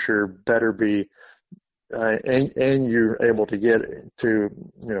damn sure better be, and you're able to get to,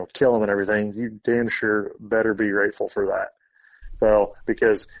 kill them and everything, you damn sure better be grateful for that. Well,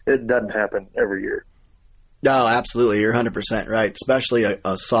 because it doesn't happen every year. No, absolutely. You're 100% right. Especially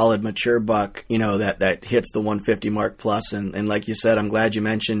a solid mature buck, that hits the 150 mark plus. And like you said, I'm glad you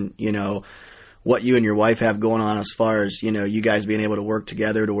mentioned, what you and your wife have going on as far as, you guys being able to work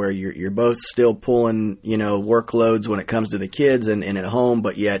together to where you're both still pulling, workloads when it comes to the kids and at home,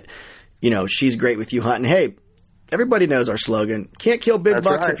 but yet, she's great with you hunting. Hey, everybody knows our slogan. Can't kill big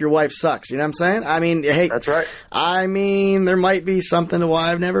bucks if your wife sucks. You know what I'm saying? I mean, hey. That's right. I mean, there might be something to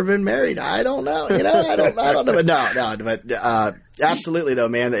why I've never been married. I don't know. I don't know. But no. But absolutely, though,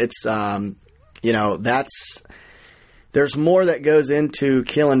 man. It's, there's more that goes into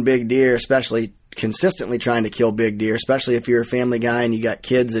killing big deer, especially consistently trying to kill big deer, especially if you're a family guy and you got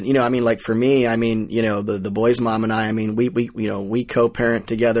kids. And, like for me, the boys' mom and I, we co-parent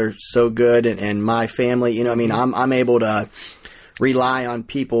together so good, and my family, I'm able to rely on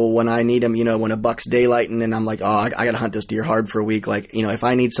people when I need them, when a buck's daylighting and I'm like, oh, I got to hunt this deer hard for a week. Like, if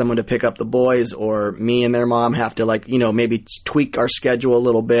I need someone to pick up the boys, or me and their mom have to maybe tweak our schedule a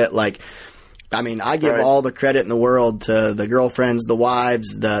little bit, like, I mean, I give Right. all the credit in the world to the girlfriends, the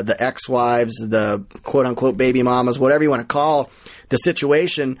wives, the ex-wives, the quote-unquote baby mamas, whatever you want to call the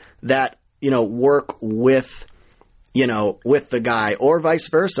situation that, work with, with the guy, or vice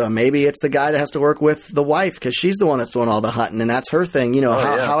versa. Maybe it's the guy that has to work with the wife because she's the one that's doing all the hunting and that's her thing.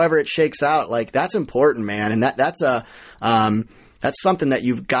 However it shakes out, like that's important, man. And that's something that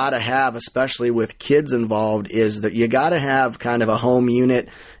you've got to have, especially with kids involved, is that you got to have kind of a home unit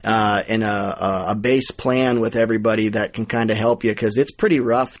and a base plan with everybody that can kind of help you, because it's pretty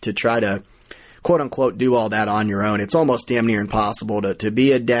rough to try to, quote unquote, do all that on your own. It's almost damn near impossible to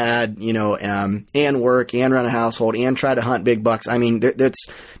be a dad, and work and run a household and try to hunt big bucks. I mean, that's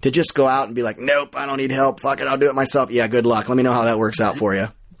to just go out and be like, nope, I don't need help. Fuck it, I'll do it myself. Yeah, good luck. Let me know how that works out for you.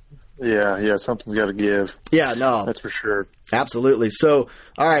 Yeah, something's got to give. Yeah, no. That's for sure. Absolutely. So,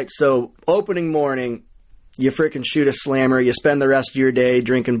 all right, so opening morning, you freaking shoot a slammer, you spend the rest of your day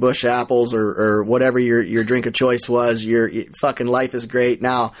drinking bush apples or whatever your drink of choice was. Your fucking life is great.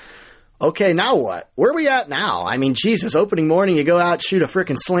 Now, okay, now what? Where are we at now? I mean, Jesus, opening morning, you go out, shoot a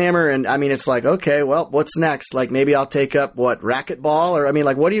freaking slammer, and I mean, it's like, okay, well, what's next? Like, maybe I'll take up, racquetball? Or, I mean,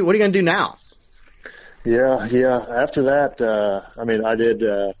 like, what are you going to do now? Yeah. After that,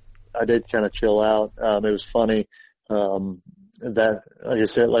 I did kind of chill out. It was funny that, like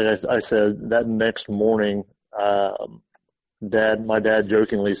I said, that next morning, my dad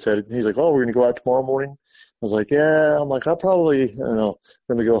jokingly said, he's like, "Oh, we're going to go out tomorrow morning." I was like, "Yeah." I'm like, "I'll probably, going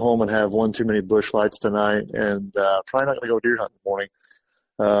to go home and have one too many bush lights tonight, and probably not going to go deer hunting in the morning."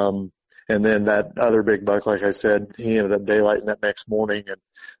 And then that other big buck, like I said, he ended up daylighting that next morning, and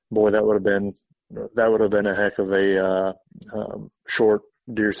boy, that would have been a heck of a short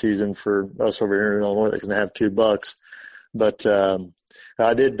deer season for us over here in Illinois that can have 2 bucks. But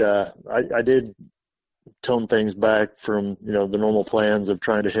I did tone things back from the normal plans of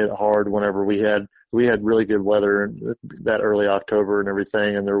trying to hit hard whenever we had really good weather that early October and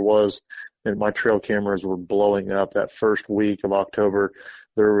everything, and my trail cameras were blowing up that first week of October.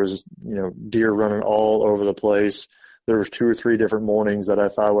 There was deer running all over the place. There was 2 or 3 different mornings that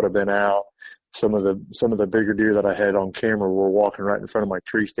if I would have been out, some of the bigger deer that I had on camera were walking right in front of my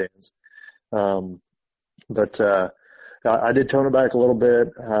tree stands. But I did tone it back a little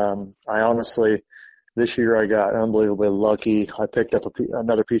bit. I honestly, this year I got unbelievably lucky. I picked up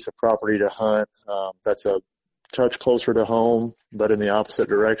another piece of property to hunt. That's a touch closer to home, but in the opposite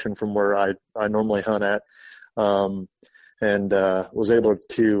direction from where I normally hunt at. And was able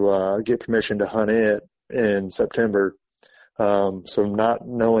to get permission to hunt it in September. So not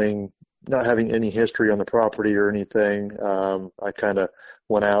having any history on the property or anything, I kind of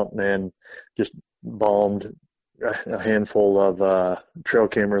went out and just bombed a handful of trail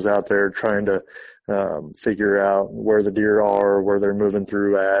cameras out there trying to figure out where the deer are, where they're moving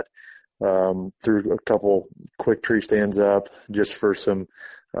through at, threw a couple quick tree stands up just for some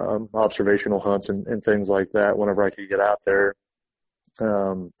observational hunts and things like that whenever I could get out there.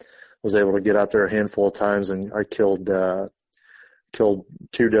 Was able to get out there a handful of times, and I killed 2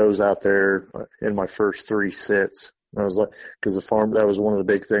 does out there in my first 3 sits. I was like, because that was one of the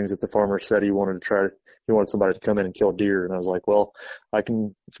big things that the farmer said he wanted somebody to come in and kill deer. And I was like, well, I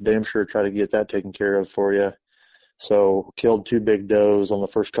can damn sure try to get that taken care of for you. So killed 2 big does on the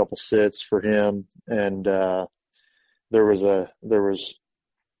first couple sits for him. And, there was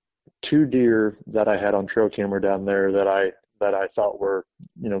 2 deer that I had on trail camera down there that I thought were,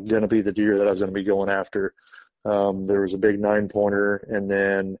 going to be the deer that I was going to be going after. There was a big 9-pointer, and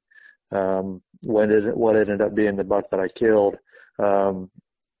then what ended up being the buck that I killed.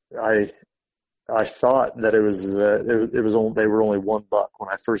 I thought that they were only 1 buck when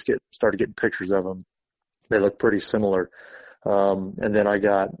I first started getting pictures of them. They looked pretty similar, and then I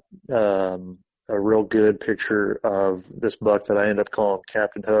got a real good picture of this buck that I ended up calling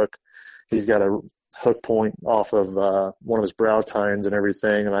Captain Hook. He's got a hook point off of one of his brow tines and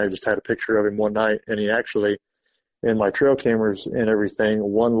everything, and I just had a picture of him one night, and he actually, in my trail cameras and everything,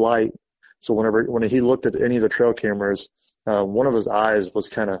 one light. So when he looked at any of the trail cameras, one of his eyes was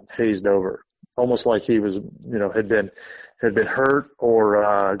kind of hazed over, almost like he was, had been hurt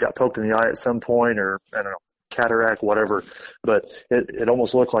or got poked in the eye at some point, or I don't know, cataract, whatever. But it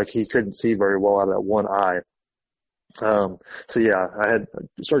almost looked like he couldn't see very well out of that one eye. So yeah, I had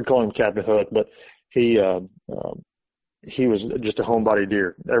started calling him Captain Hook, but he was just a homebody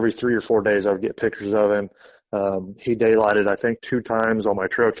deer. Every 3 or 4 days I would get pictures of him. He daylighted, I think, 2 times on my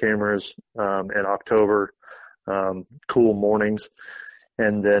trail cameras in October, cool mornings.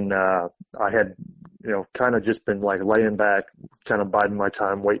 And then I had, kind of just been like laying back, kind of biding my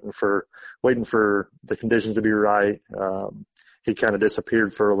time, waiting for the conditions to be right. he kind of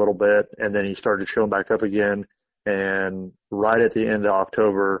disappeared for a little bit, and then he started showing back up again. And right at the end of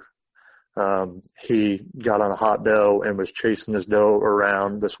October, he got on a hot doe and was chasing this doe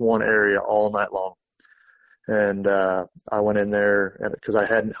around this one area all night long. And I went in there because I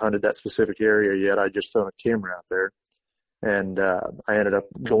hadn't hunted that specific area yet. I just thrown a camera out there. And I ended up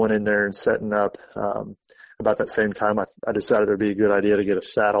going in there and setting up. About that same time, I decided it would be a good idea to get a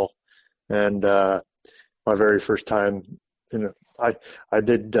saddle. And my very first time, I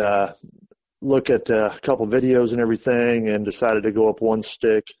did look at a couple videos and everything, and decided to go up one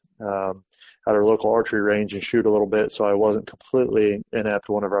stick at our local archery range and shoot a little bit. So I wasn't completely inept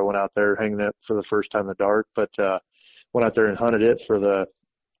whenever I went out there hanging it for the first time in the dark, but went out there and hunted it for the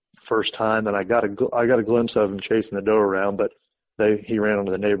first time, and I got a glimpse of him chasing the doe around, but he ran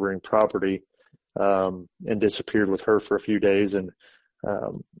onto the neighboring property and disappeared with her for a few days. And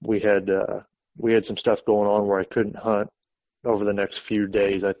we had some stuff going on where I couldn't hunt over the next few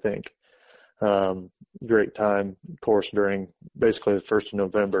days, I think. Great time, of course, during basically the 1st of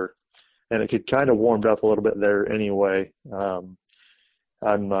November, and it had kind of warmed up a little bit there anyway. I'm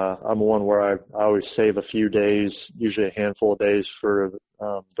one where I always save a few days, usually a handful of days for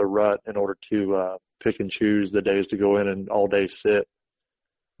the rut, in order to pick and choose the days to go in and all day sit.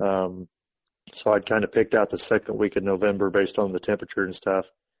 So I'd kind of picked out the second week of November based on the temperature and stuff.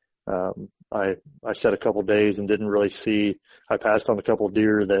 I set a couple days and didn't really see. I passed on a couple of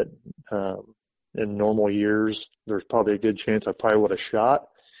deer that in normal years there's probably a good chance I probably would have shot,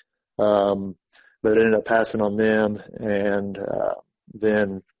 but I ended up passing on them. And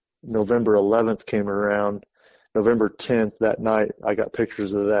then November 11th came around. November 10th, that night, I got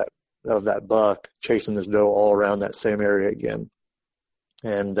pictures of that buck chasing this doe all around that same area again.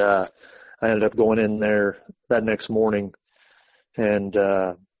 And I ended up going in there that next morning, and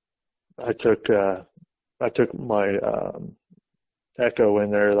I took my Echo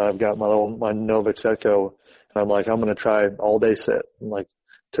in there. That I've got my Novix Echo, and I'm like, I'm going to try all day sit. And like,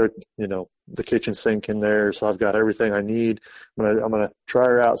 took the kitchen sink in there, so I've got everything I need. I'm gonna try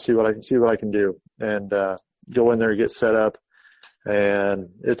her out, see what I can do, and go in there, get set up, and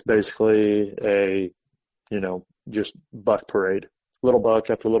it's basically a just buck parade, little buck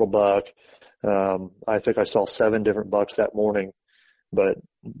after little buck. I think I saw 7 different bucks that morning, but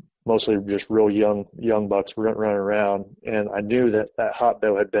mostly just real young bucks running around. And I knew that hot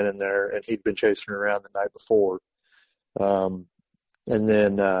doe had been in there, and he'd been chasing her around the night before. And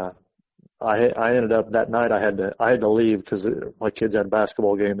then I ended up that night, I had to leave because my kids had a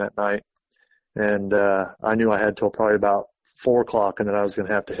basketball game that night, and I knew I had till probably about 4:00, and then I was going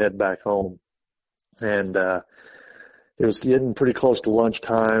to have to head back home. And it was getting pretty close to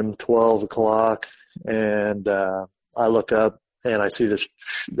lunchtime, 12 o'clock, and I look up and I see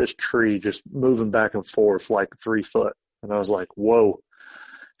this tree just moving back and forth like 3 foot, and I was like, whoa!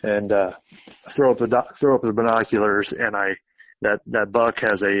 And throw up the binoculars, and that buck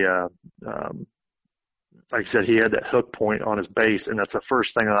has like I said, he had that hook point on his base, and that's the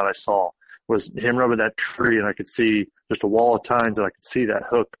first thing that I saw was him rubbing that tree, and I could see just a wall of tines, and I could see that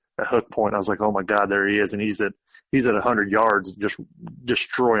hook point. I was like, oh my God, there he is, and he's at 100 yards, just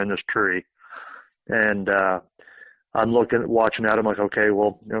destroying this tree. And I'm watching at him like, okay,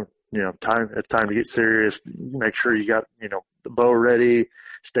 well, it's time to get serious. Make sure you got the bow ready,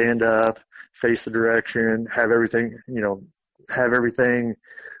 stand up, face the direction, have everything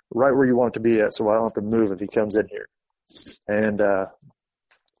right where you want it to be at, so I don't have to move if he comes in here. And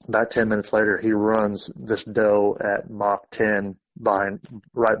about 10 minutes later, he runs this doe at Mach 10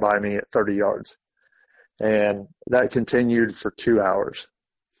 right by me at 30 yards. And that continued for 2 hours.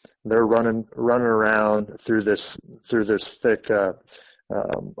 They're running around through this thick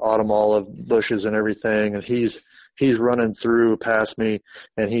autumn olive bushes and everything, and he's running through past me,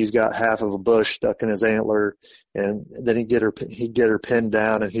 and he's got half of a bush stuck in his antler, and then he'd get her pinned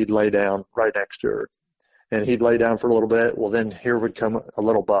down, and he'd lay down right next to her, and he'd lay down for a little bit. Well, then here would come a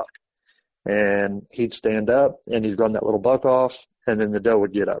little buck, and he'd stand up, and he'd run that little buck off, and then the doe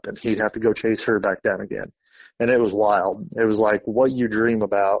would get up, and he'd have to go chase her back down again. And it was wild. It was like what you dream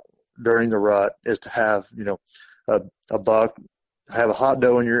about during the rut is to have, a buck, have a hot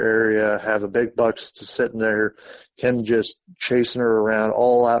doe in your area, have a big buck sitting there, him just chasing her around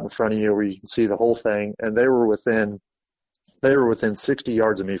all out in front of you where you can see the whole thing. And they were within 60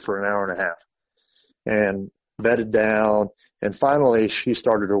 yards of me for an hour and a half, and bedded down. And finally she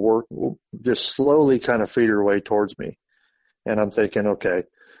started to work, just slowly kind of feed her way towards me. And I'm thinking, okay,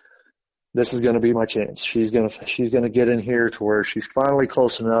 this is going to be my chance. She's going to get in here to where she's finally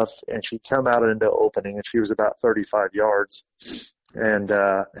close enough, and she come out into opening, and she was about 35 yards. And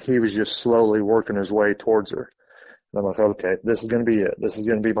he was just slowly working his way towards her. I'm like, okay, this is going to be it. This is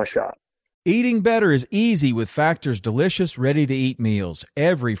going to be my shot. Eating better is easy with Factor's delicious, ready-to-eat meals.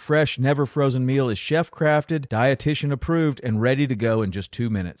 Every fresh, never-frozen meal is chef-crafted, dietitian-approved, and ready to go in just 2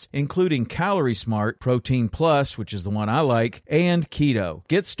 minutes, including Calorie Smart, Protein Plus, which is the one I like, and Keto.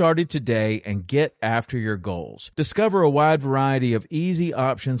 Get started today and get after your goals. Discover a wide variety of easy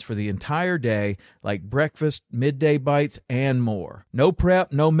options for the entire day, like breakfast, midday bites, and more. No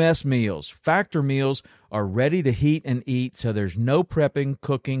prep, no mess meals. Factor meals are ready to heat and eat, so there's no prepping,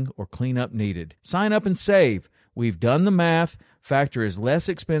 cooking, or cleanup needed. Sign up and save. We've done the math. Factor is less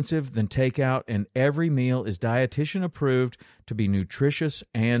expensive than takeout, and every meal is dietitian approved to be nutritious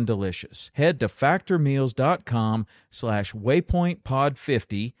and delicious. Head to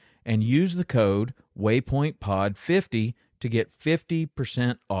factormeals.com/waypointpod50 and use the code waypointpod50 to get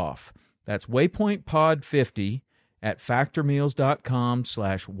 50% off. That's waypointpod50 at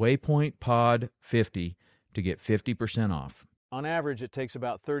factormeals.com/waypointpod50 to get 50% off. On average, it takes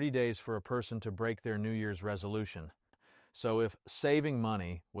about 30 days for a person to break their New Year's resolution. So if saving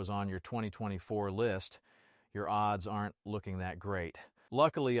money was on your 2024 list, your odds aren't looking that great.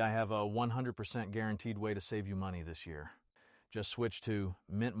 Luckily, I have a 100% guaranteed way to save you money this year. Just switch to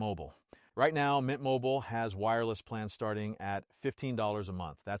Mint Mobile. Right now, Mint Mobile has wireless plans starting at $15 a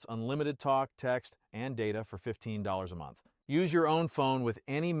month. That's unlimited talk, text, and data for $15 a month. Use your own phone with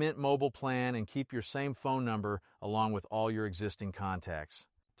any Mint Mobile plan and keep your same phone number along with all your existing contacts.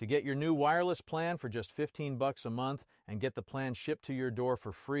 To get your new wireless plan for just $15 a month and get the plan shipped to your door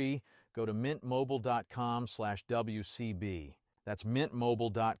for free, go to mintmobile.com/WCB. That's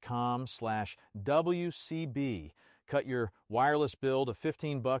mintmobile.com/WCB. Cut your wireless bill to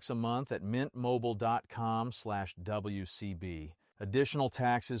 $15 a month at mintmobile.com/WCB. Additional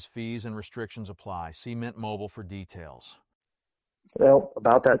taxes, fees, and restrictions apply. See Mint Mobile for details. Well,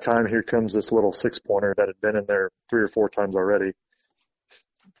 about that time, here comes this little 6-pointer that had been in there 3 or 4 times already.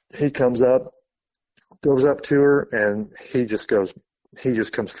 He comes up, goes up to her, and he just comes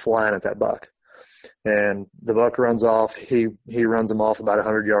flying at that buck. And the buck runs off. He runs him off about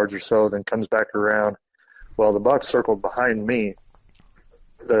 100 yards or so, then comes back around. Well, the buck circled behind me.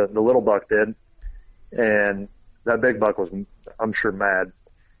 The little buck did. And that big buck was, I'm sure, mad.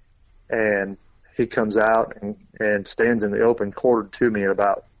 And he comes out and stands in the open, quartered to me at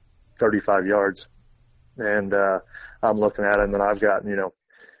about 35 yards. And I'm looking at him, and I've got,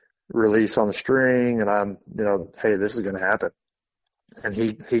 release on the string, and I'm, hey, this is going to happen. And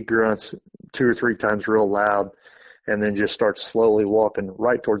he grunts 2 or 3 times real loud, and then just starts slowly walking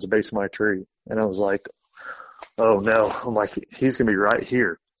right towards the base of my tree. And I was like, oh no, I'm like, he's going to be right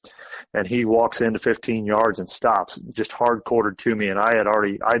here. And he walks into 15 yards and stops, just hard quartered to me. And I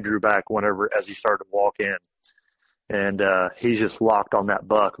drew back as he started to walk in. And he's just locked on that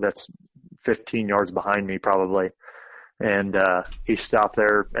buck that's 15 yards behind me probably. And he stopped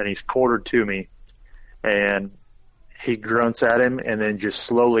there, and he's quartered to me. And he grunts at him and then just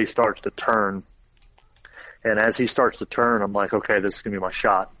slowly starts to turn. And as he starts to turn, I'm like, okay, this is going to be my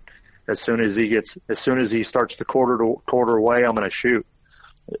shot. As soon as he starts to quarter away, I'm going to shoot.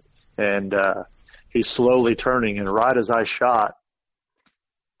 And he's slowly turning, and right as I shot,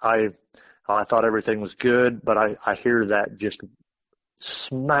 I thought everything was good, but I hear that just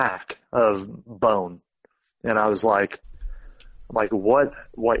smack of bone, and I was like, what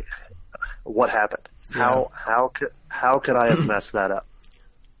happened? Yeah. How could I have messed that up?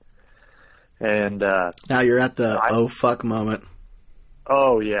 And now you're at the oh fuck moment.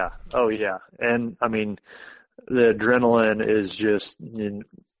 Oh yeah. And I mean, the adrenaline is just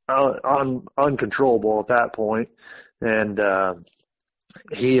uncontrollable at that point. And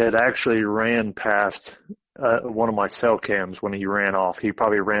he had actually ran past one of my cell cams when he ran off. He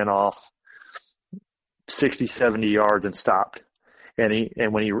probably ran off 60, 70 yards and stopped. And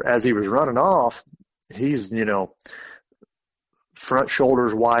as he was running off, he's, front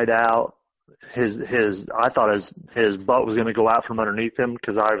shoulders wide out. I thought his butt was going to go out from underneath him,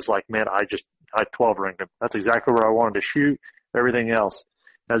 because I was like, man, I 12 ringed him. That's exactly where I wanted to shoot. Everything else.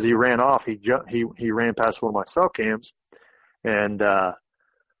 As he ran off, he ran past one of my cell cams, and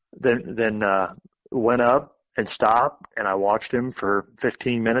then went up and stopped, and I watched him for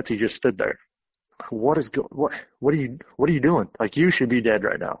 15 minutes. He just stood there. What are you doing? Like, you should be dead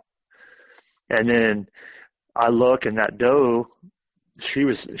right now. And then I look, and that doe,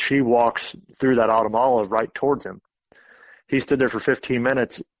 she walks through that autumn olive right towards him. He stood there for 15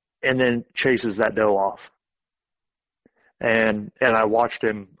 minutes and then chases that doe off. And I watched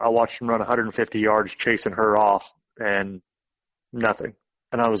him run 150 yards chasing her off, and nothing.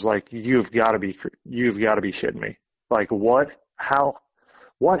 And I was like, you've got to be shitting me. Like, what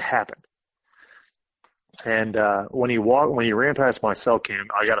happened? And when he ran past my cell cam,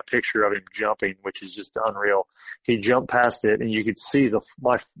 I got a picture of him jumping, which is just unreal. He jumped past it, and you could see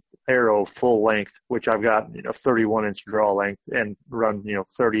my arrow full length, which I've got 31-inch draw length and run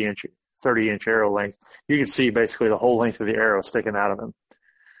 30-inch arrow length. You could see basically the whole length of the arrow sticking out of him.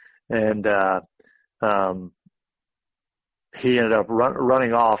 And he ended up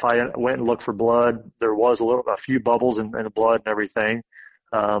running off. I went and looked for blood. There was a few bubbles in the blood and everything.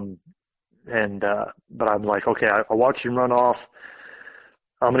 But I'm like, okay, I watched him run off.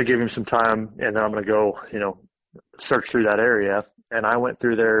 I'm going to give him some time, and then I'm going to go, search through that area. And I went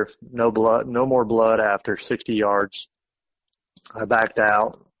through there, no more blood after 60 yards. I backed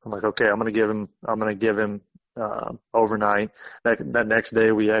out. I'm like, okay, I'm going to give him overnight. That next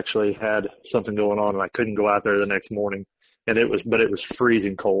day we actually had something going on, and I couldn't go out there the next morning. And it was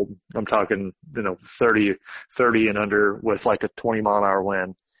freezing cold. I'm talking, 30 and under with like a 20-mile-an-hour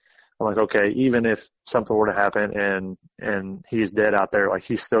wind. I'm like, okay, even if something were to happen and he's dead out there, like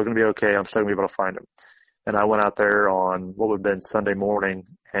he's still going to be okay. I'm still going to be able to find him. And I went out there on what would have been Sunday morning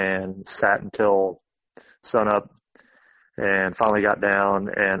and sat until sunup and finally got down,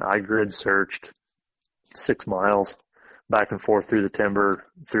 and I grid searched 6 miles back and forth through the timber,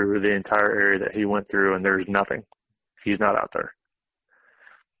 through the entire area that he went through, and there's nothing. He's not out there.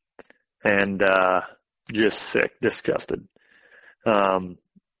 And just sick, disgusted. Don't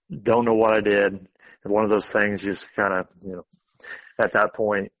know what I did. And one of those things just kind of, at that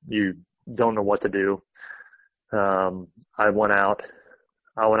point, you don't know what to do. I went out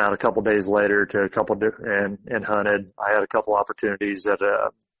a couple days later to and hunted. I had a couple opportunities at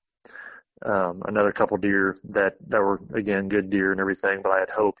another couple deer that were, again, good deer and everything, but I had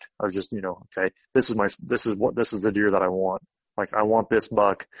hoped. I was just, okay, this is the deer that I want. Like, I want this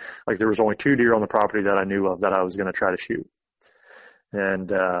buck. Like, there was only 2 deer on the property that I knew of that I was going to try to shoot.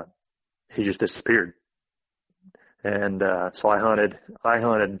 And he just disappeared. And so I hunted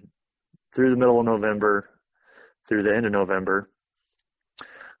through the middle of November, through the end of November.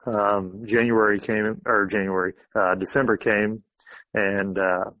 December came, and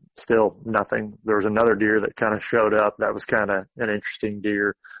still nothing. There was another deer that kind of showed up. That was kind of an interesting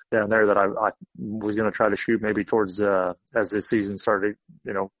deer down there that I was going to try to shoot maybe towards as the season started,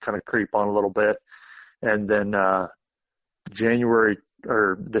 kind of creep on a little bit. And then December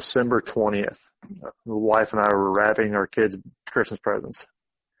 20th, the wife and I were wrapping our kids' Christmas presents,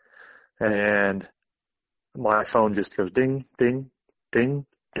 and my phone just goes ding, ding, ding,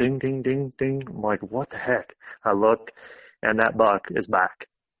 ding, ding, ding, ding. I'm like, what the heck? I look, and that buck is back.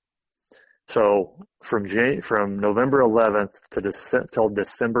 So from November 11th till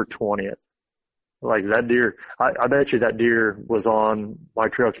December 20th, like that deer, I bet you that deer was on my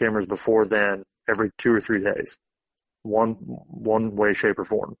trail cameras before then every 2 or 3 days. One way, shape, or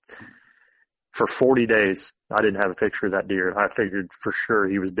form. For 40 days, I didn't have a picture of that deer. I figured for sure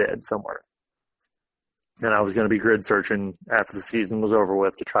he was dead somewhere. And I was going to be grid searching after the season was over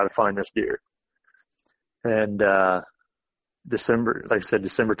with to try to find this deer. And December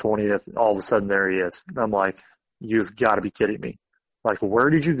 20th, all of a sudden there he is. I'm like, you've got to be kidding me. Like, where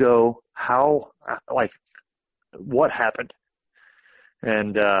did you go? How, like, what happened?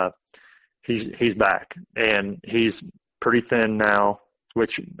 And he's back, and he's pretty thin now,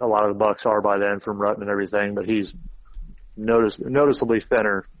 which a lot of the bucks are by then from rutting and everything, but he's noticeably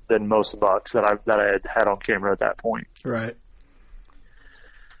thinner than most bucks that I had on camera at that point. Right.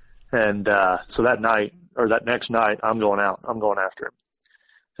 And so that next night, I'm going after him.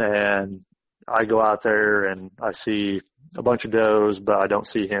 And I go out there and I see a bunch of does, but I don't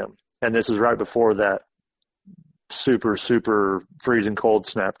see him. And this is right before that super, super freezing cold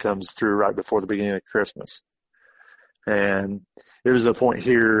snap comes through right before the beginning of Christmas. And it was the point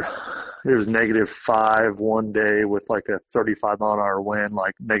here, it was -5 one day with like a 35-mile-an-hour wind,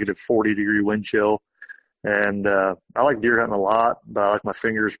 like -40-degree wind chill. And I like deer hunting a lot, but I like my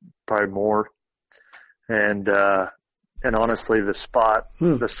fingers probably more. And honestly, the spot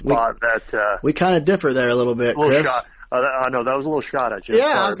that we kind of differ there a little bit, Chris. Shot. I know that was a little shot at you.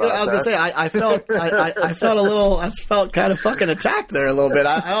 Yeah, I was gonna say I felt I felt kind of fucking attacked there a little bit.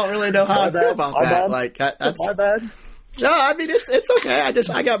 I don't really know how I feel about that. Like that's my bad. No, I mean it's okay.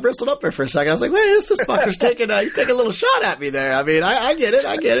 I got bristled up there for a second. I was like, wait, this fucker's taking a little shot at me there. I mean, I get it.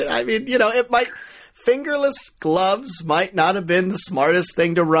 I mean, it might. Fingerless gloves might not have been the smartest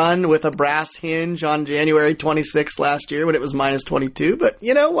thing to run with a brass hinge on January 26th last year when it was -22. But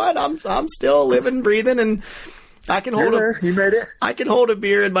you know what? I'm still living, breathing, and I can hold You made it. I can hold a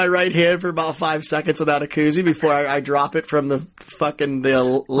beer in my right hand for about 5 seconds without a koozie before I drop it from the fucking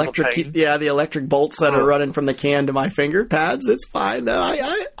the electric bolts that are running from the can to my finger pads. It's fine though.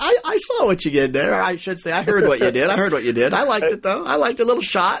 I saw what you did there. I should say I heard what you did. I liked it though. I liked a little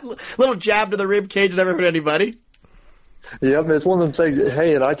shot, little jab to the rib cage. Never hurt anybody. Yeah, it's one of them things.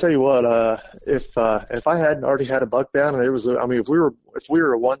 Hey, and I tell you what, if I hadn't already had a buck down, and it was, I mean, if we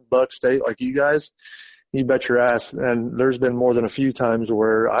were a one buck state like you guys, you bet your ass. And there's been more than a few times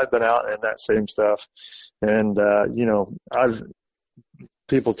where I've been out in that same stuff. And,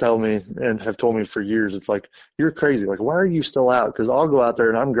 people tell me and have told me for years, it's like, you're crazy. Like, why are you still out? Cause I'll go out there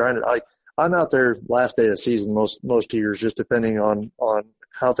and I'm grinding. I'm out there last day of the season, most years, just depending on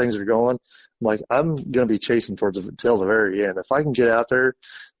how things are going. I'm like, I'm going to be chasing till the very end. If I can get out there,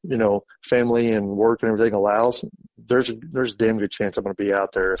 family and work and everything allows, there's a damn good chance I'm going to be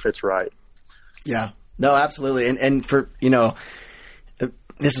out there if it's right. Yeah. No, absolutely. And for,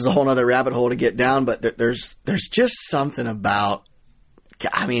 this is a whole nother rabbit hole to get down, but there's just something about,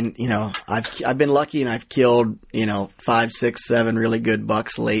 I mean, I've been lucky and I've killed, 5, 6, 7 really good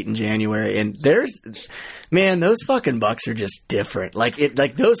bucks late in January. And those fucking bucks are just different. Like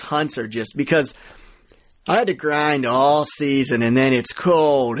those hunts are just, because I had to grind all season and then it's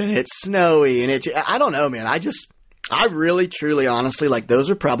cold and it's snowy and I don't know, man. I really, truly, honestly, like those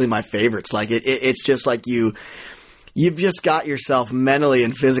are probably my favorites. Like it's just like you've just got yourself mentally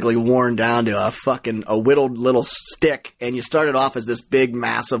and physically worn down to a whittled little stick, and you started off as this big,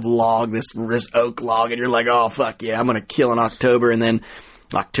 massive log, this oak log, and you're like, oh, fuck yeah, I'm going to kill in October, and then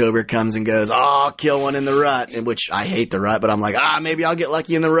October comes and goes, oh, I'll kill one in the rut, in which I hate the rut, but I'm like, maybe I'll get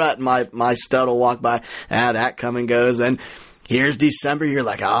lucky in the rut, and my stud will walk by, that come and goes, then here's December, you're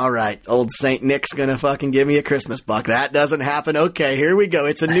like, all right, old St. Nick's going to fucking give me a Christmas buck. That doesn't happen. Okay, here we go.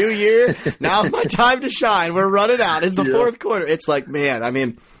 It's a new year. Now's my time to shine. We're running out. It's the fourth quarter. It's like, man, I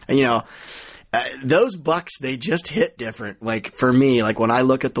mean, those bucks, they just hit different. Like for me, like when I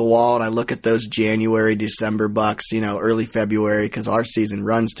look at the wall and I look at those January, December bucks, early February, because our season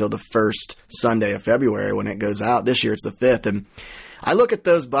runs till the first Sunday of February when it goes out. This year it's the 5th. And I look at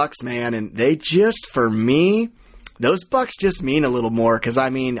those bucks, man, and they just, for me, those bucks just mean a little more, because,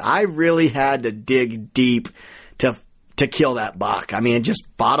 I mean, I really had to dig deep to kill that buck. I mean, just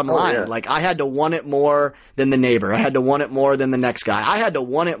bottom line. Yeah. Like, I had to want it more than the neighbor. I had to want it more than the next guy. I had to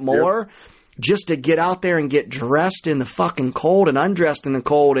want it more just to get out there and get dressed in the fucking cold and undressed in the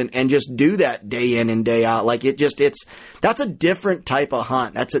cold and just do that day in and day out. Like, that's a different type of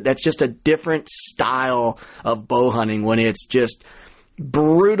hunt. That's just a different style of bow hunting when it's just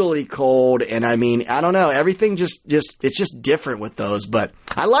brutally cold. And I mean, I don't know, everything just it's just different with those, but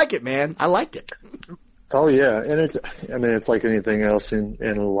I like it, man. I liked it. Oh yeah. And it's like anything else in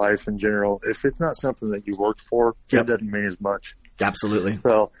life in general. If it's not something that you worked for, it doesn't mean as much. Absolutely.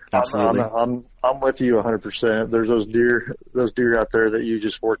 So absolutely. I'm with you 100%. There's those deer out there that you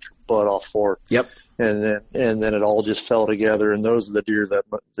just worked your butt off for. Yep. And then it all just fell together. And those are the deer that,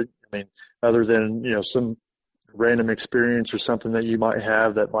 I mean, other than, some random experience or something that you might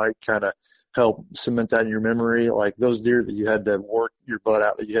have that might kind of help cement that in your memory, like those deer that you had to work your butt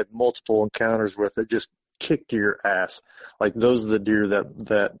out, that you had multiple encounters with, that just kicked your ass. Like those are the deer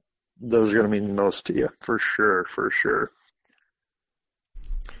that those are going to mean the most to you, for sure.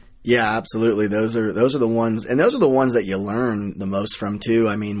 Yeah, absolutely. Those are the ones, and those are the ones that you learn the most from too.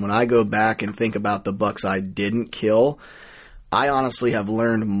 I mean, when I go back and think about the bucks I didn't kill, I honestly have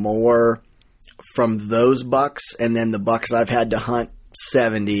learned more from those bucks, and then the bucks I've had to hunt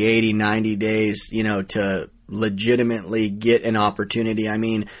 70, 80, 90 days, to legitimately get an opportunity. I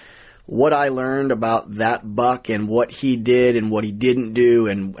mean, what I learned about that buck and what he did and what he didn't do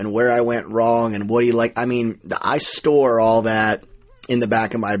and where I went wrong and what he liked. I mean, I store all that in the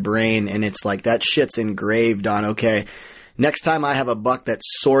back of my brain, and it's like that shit's engraved on, okay, next time I have a buck that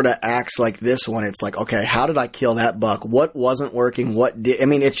sort of acts like this one, it's like, okay, how did I kill that buck? What wasn't working? What did? I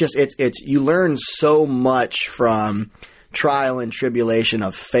mean, it's you learn so much from trial and tribulation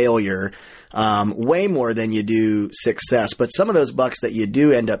of failure, way more than you do success. But some of those bucks that you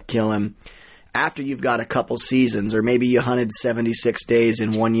do end up killing after you've got a couple seasons, or maybe you hunted 76 days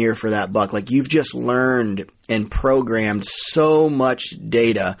in 1 year for that buck, like you've just learned and programmed so much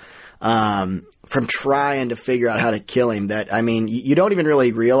data, from trying to figure out how to kill him, that, I mean, you don't even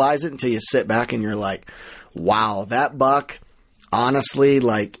really realize it until you sit back and you're like, wow, that buck, honestly,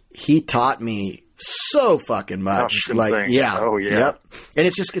 like, he taught me so fucking much. Like, yeah. Oh, yeah. Yep. And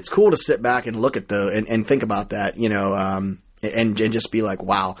it's cool to sit back and look at and think about that, and just be like,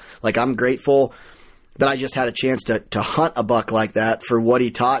 wow, like, I'm grateful that I just had a chance to hunt a buck like that for what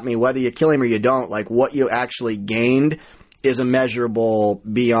he taught me. Whether you kill him or you don't, like what you actually gained is immeasurable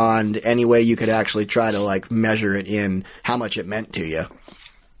beyond any way you could actually try to like measure it in how much it meant to you.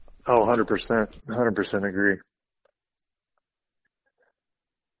 Oh, 100% agree.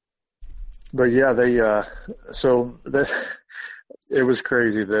 But yeah, it was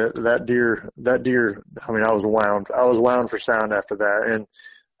crazy that deer, I mean, I was wound for sound after that. And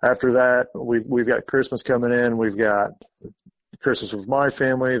after that, we've got Christmas coming in. We've got Christmas with my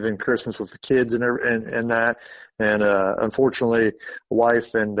family, then Christmas with the kids and that. And, unfortunately,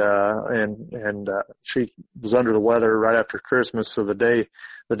 wife and she was under the weather right after Christmas. So the day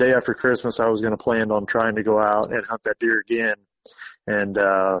after Christmas, I was going to plan on trying to go out and hunt that deer again. And,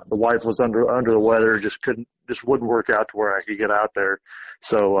 the wife was under the weather, just wouldn't work out to where I could get out there.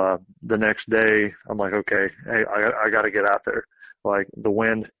 So, the next day I'm like, okay, hey, I got to get out there. Like the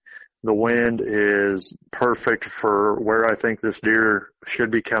wind is perfect for where I think this deer should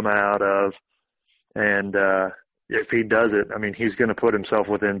be coming out of. And, if he does it, I mean, he's going to put himself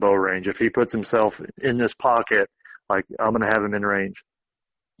within bow range. If he puts himself in this pocket, like I'm going to have him in range.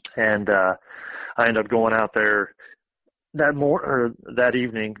 And, I end up going out there that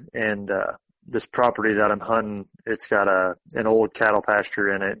evening, and this property that I'm hunting, it's got an old cattle pasture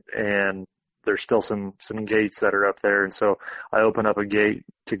in it, and there's still some gates that are up there. And so I open up a gate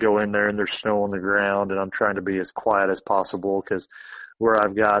to go in there, and there's snow on the ground, and I'm trying to be as quiet as possible because where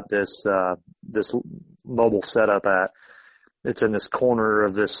I've got this mobile setup at, it's in this corner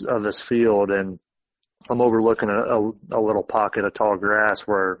of this field, and I'm overlooking a little pocket of tall grass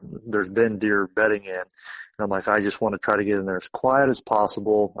where there's been deer bedding in. And I'm like, I just want to try to get in there as quiet as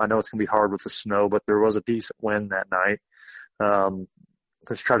possible. I know it's going to be hard with the snow, but there was a decent wind that night.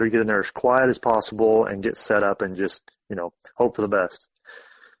 Let's try to get in there as quiet as possible and get set up and just, hope for the best.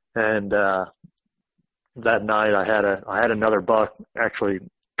 And, that night I had another buck actually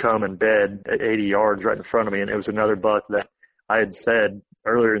come and bed at 80 yards right in front of me. And it was another buck that I had said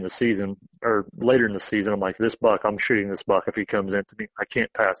earlier in the season or later in the season, I'm like, this buck, I'm shooting this buck. If he comes into me, I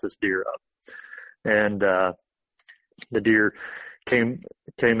can't pass this deer up. And, the deer came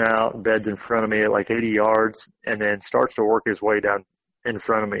out, beds in front of me at like 80 yards, and then starts to work his way down in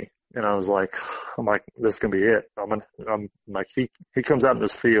front of me. And I'm like, this is going to be it. I'm like, he comes out in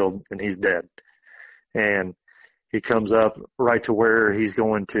this field and he's dead. And he comes up right to where he's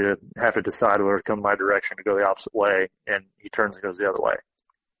going to have to decide whether to come my direction to go the opposite way. And he turns and goes the other way.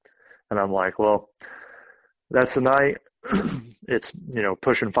 And I'm like, well, that's the night. It's,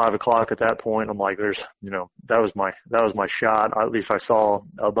 pushing 5 o'clock at that point. I'm like, that was my shot. At least I saw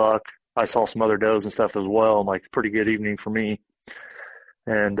a buck. I saw some other does and stuff as well. I'm like, pretty good evening for me.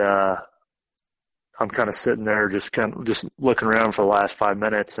 And, I'm kind of sitting there just looking around for the last 5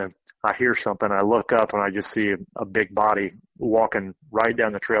 minutes, and I hear something. I look up and I just see a big body walking right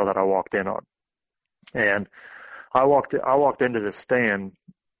down the trail that I walked in on. And I walked into this stand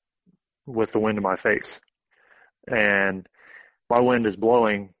with the wind in my face, and my wind is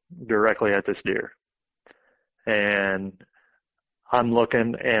blowing directly at this deer. And I'm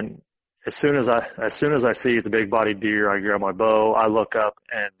looking, and as soon as I see it's a big bodied deer, I grab my bow, I look up,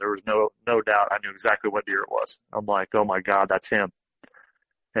 and there was no doubt I knew exactly what deer it was. I'm like, oh my God, that's him.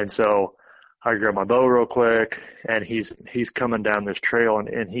 And so I grab my bow real quick, and he's coming down this trail,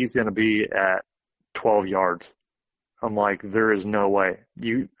 and he's going to be at 12 yards. I'm like, there is no way.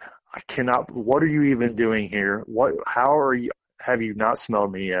 I cannot, what are you even doing here? Have you not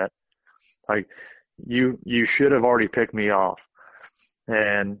smelled me yet? Like, you should have already picked me off.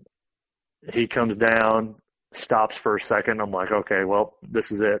 And he comes down, stops for a second. I'm like, okay, well,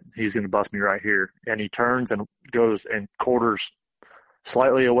 this is it. He's going to bust me right here. And he turns and goes and quarters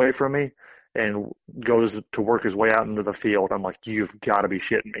slightly away from me and goes to work his way out into the field. I'm like, you've got to be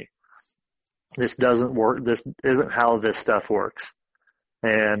shitting me. This doesn't work. This isn't how this stuff works.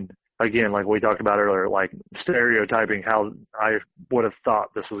 And again, like we talked about earlier, like stereotyping how I would have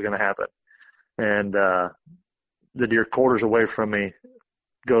thought this was going to happen. And the deer quarters away from me,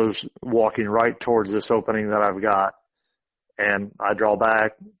 goes walking right towards this opening that I've got. And I draw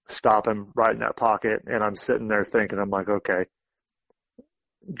back, stop him right in that pocket. And I'm sitting there thinking, I'm like, okay,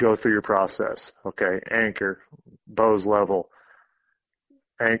 go through your process. Okay. Anchor, bows level,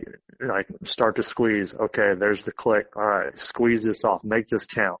 like start to squeeze. Okay. There's the click. All right. Squeeze this off, make this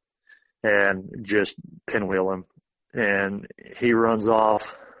count, and just pinwheel him. And he runs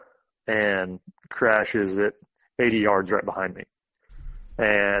off and crashes at 80 yards right behind me.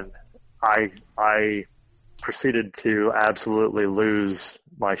 And I proceeded to absolutely lose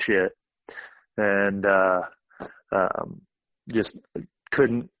my shit, and just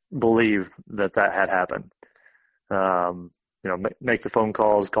couldn't believe that had happened. Make the phone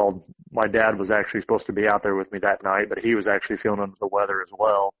calls, called. My dad was actually supposed to be out there with me that night, but he was actually feeling under the weather as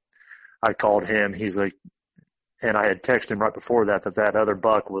well. I called him. He's like, and I had texted him right before that other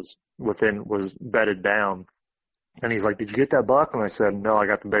buck was bedded down. And he's like, did you get that buck? And I said, no, I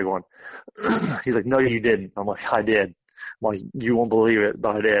got the big one. He's like, no, you didn't. I'm like, I did. I'm like, you won't believe it,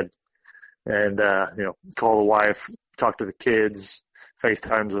 but I did. And, call the wife, talk to the kids.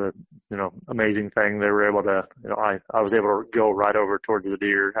 FaceTime's a, amazing thing. They were able to, I was able to go right over towards the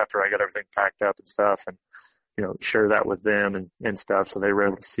deer after I got everything packed up and stuff and, share that with them and stuff. So they were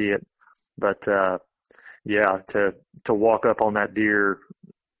able to see it. But, to walk up on that deer,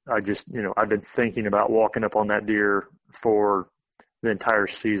 I've been thinking about walking up on that deer for the entire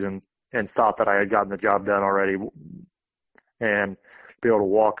season and thought that I had gotten the job done already, and be able to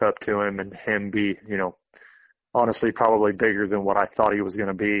walk up to him and him be, honestly, probably bigger than what I thought he was going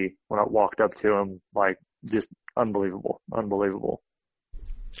to be when I walked up to him. Like, just unbelievable.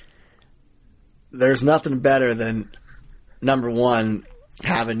 There's nothing better than, number one,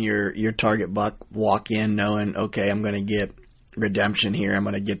 having your target buck walk in knowing, okay, I'm going to get redemption here. I'm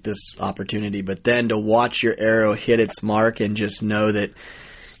going to get this opportunity. But then to watch your arrow hit its mark and just know that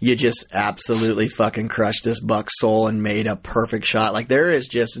you just absolutely fucking crushed this buck's soul and made a perfect shot. Like, there is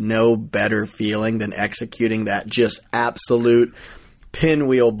just no better feeling than executing that just absolute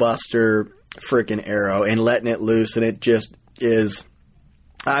pinwheel buster freaking arrow and letting it loose. And it just is,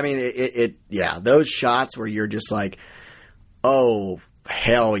 I mean, those shots where you're just like, oh,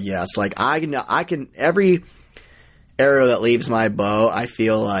 hell yes. Like, I can, every arrow that leaves my bow, I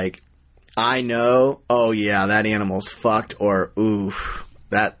feel like I know, oh yeah, that animal's fucked, or oof.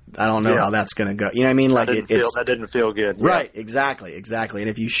 That, I don't know how that's going to go. You know what I mean? Like, that didn't feel good. Right. Yeah. Exactly. And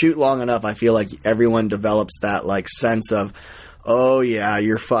if you shoot long enough, I feel like everyone develops that, like, sense of, oh yeah,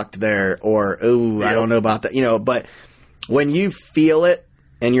 you're fucked there. Or, ooh, I don't know about that. But when you feel it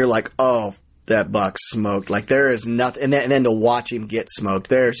and you're like, oh, that buck's smoked, like, there is nothing. And then to watch him get smoked,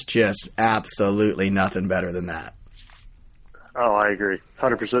 there's just absolutely nothing better than that. Oh, I agree,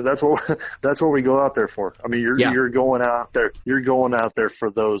 100%. That's what we go out there for. I mean, you're going out there. You're going out there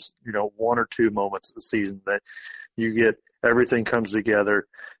for those, one or two moments of the season that you get. Everything comes together.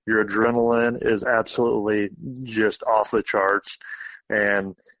 Your adrenaline is absolutely just off the charts,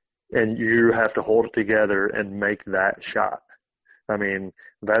 and you have to hold it together and make that shot. I mean,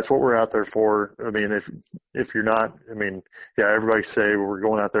 that's what we're out there for. I mean, if you're not, I mean, everybody say we're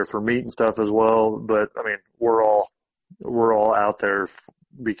going out there for meat and stuff as well, but I mean, we're all out there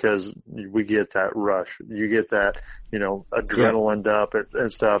because we get that rush. You get that, adrenaline dump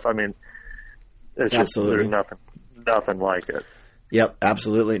and stuff. I mean, it's absolutely. Just, there's nothing like it. Yep,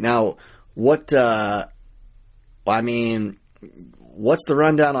 absolutely. Now, what's the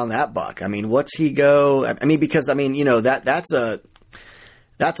rundown on that buck? I mean, what's he go? I mean, because that's a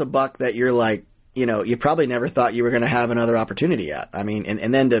buck that you're like, you probably never thought you were going to have another opportunity at. I mean,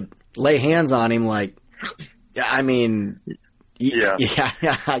 and then to lay hands on him, like, I mean, dude,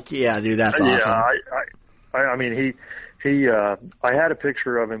 that's awesome. I mean, I had a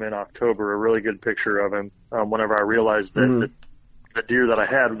picture of him in October, a really good picture of him. Whenever I realized that the deer that I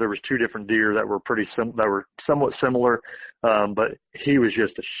had, there was two different deer that were that were somewhat similar, but he was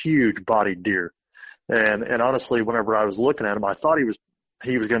just a huge bodied deer. And honestly, whenever I was looking at him, I thought he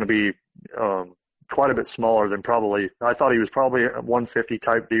was going to be quite a bit smaller than I thought he was probably a 150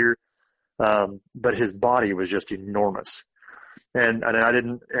 type deer. But his body was just enormous. And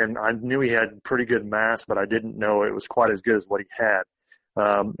I knew he had pretty good mass, but I didn't know it was quite as good as what he had.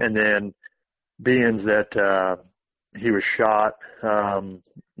 And then being that, he was shot,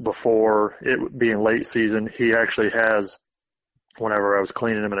 before it being late season, he actually has, whenever I was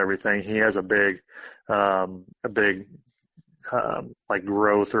cleaning him and everything, he has a big like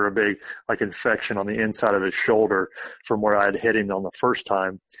growth or a big, like, infection on the inside of his shoulder from where I had hit him on the first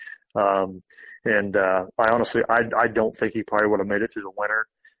time. I honestly, I don't think he probably would have made it through the winter,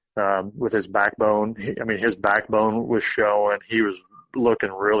 with his backbone. His backbone was showing. He was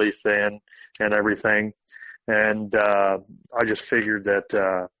looking really thin and everything. And, I just figured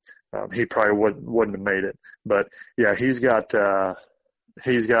that, he probably wouldn't have made it, but yeah, he's got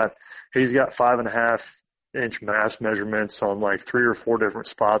 5.5 inch mass measurements on like 3 or 4 different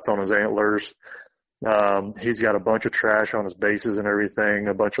spots on his antlers. He's got a bunch of trash on his bases and everything,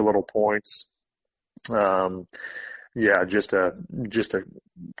 a bunch of little points. Just a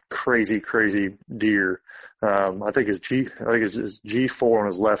crazy deer. I think his G4 on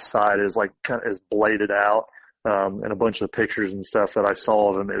his left side is like is bladed out. and a bunch of the pictures and stuff that I saw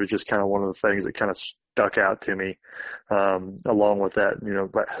of him, it was just kind of one of the things that kind of stuck out to me, along with that,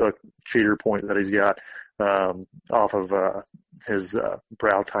 that hook cheater point that he's got, off of, his,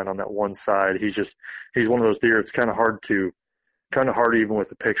 brow tine on that one side. He's one of those deer. It's kind of hard even with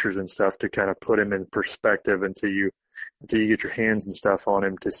the pictures and stuff to kind of put him in perspective until you get your hands and stuff on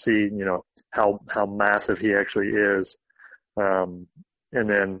him to see, how massive he actually is. And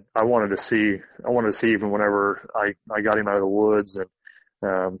then I wanted to see even whenever I got him out of the woods,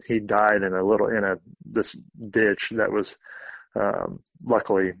 and he died in this ditch that was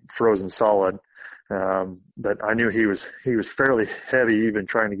luckily frozen solid. But I knew he was fairly heavy even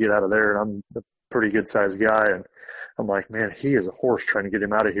trying to get out of there, and I'm a pretty good sized guy, and I'm like, man, he is a horse trying to get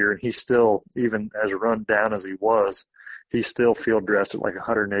him out of here. And he's still, even as run down as he was, he's still field dressed at like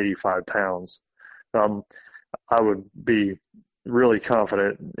 185 pounds. I would be really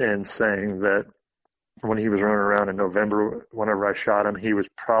confident in saying that when he was running around in November, whenever I shot him, he was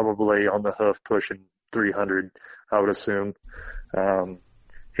probably on the hoof pushing 300, I would assume.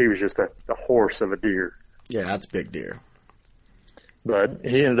 He was just a horse of a deer. Yeah, that's a big deer. But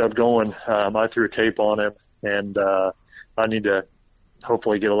he ended up going, I threw a tape on him, and I need to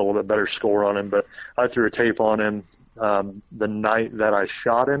hopefully get a little bit better score on him, but I threw a tape on him the night that I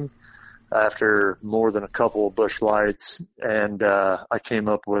shot him, after more than a couple of bush lights, and I came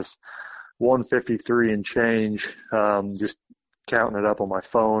up with 153 and change, just counting it up on my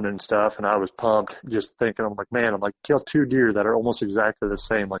phone and stuff, and I was pumped, just thinking, I'm like, killed 2 deer that are almost exactly the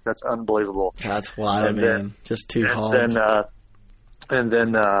same. Like, that's unbelievable. That's wild, man. Just 2 hogs. And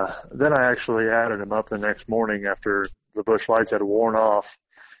then I actually added him up the next morning after the bush lights had worn off,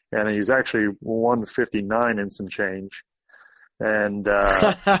 and he's actually 159 and some change. And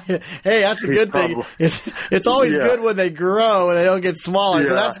hey, that's a good thing. It's always good when they grow and they don't get smaller. Yeah.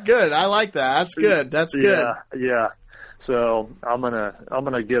 So that's good. I like that. That's good. That's good. Yeah. So I'm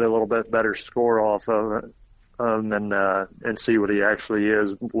gonna get a little bit better score off of it, and see what he actually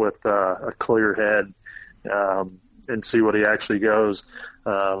is with a clear head, and see what he actually goes.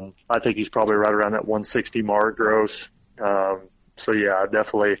 I think he's probably right around that 160 mark gross. So yeah,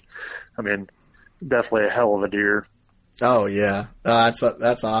 definitely a hell of a deer. Oh yeah, that's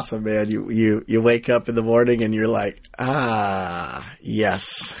awesome, man. You wake up in the morning and you're like,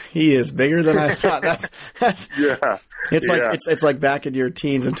 yes, he is bigger than I thought. That's yeah. It's like back in your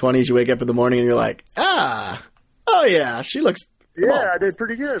teens and 20s. You wake up in the morning and you're like, oh yeah, she looks. I did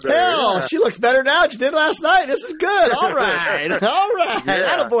pretty good. Hell, she looks better now than she did last night. This is good. All right. Yeah,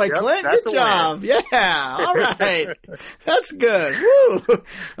 attaboy, Clint. Good job. Win. Yeah. All right. That's good. Woo. Well,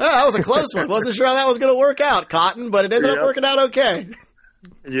 that was a close one. Wasn't sure how that was going to work out, Cotton, but it ended up working out okay.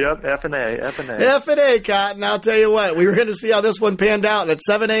 Yep. F&A, Cotton. I'll tell you what. We were going to see how this one panned out, and at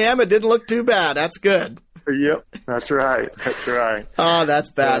 7 a.m. it didn't look too bad. That's good. Yep, that's right. Oh,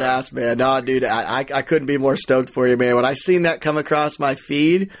 that's badass, man. No, dude, I couldn't be more stoked for you, man. When I seen that come across my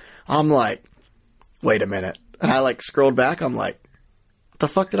feed, I'm like, wait a minute. And I scrolled back. I'm like, what the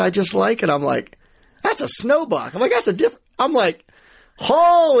fuck did I just like? And I'm like, that's a snowbuck. I'm like, that's a different. I'm like,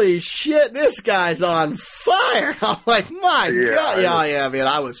 holy shit, this guy's on fire. I'm like, my God. Yeah, man.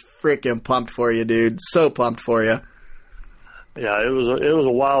 I was freaking pumped for you, dude. So pumped for you. Yeah, it was a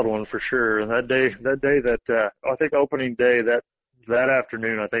wild one for sure. And that day that I think opening day that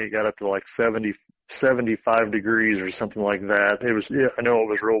afternoon, I think it got up to like 75 degrees or something like that. It was, I know it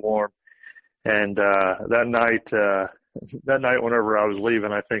was real warm. And that night whenever I was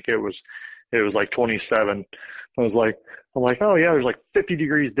leaving, I think it was like 27. I'm like, oh yeah, there's like 50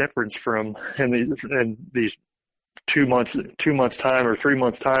 degrees difference in these 2 months time or 3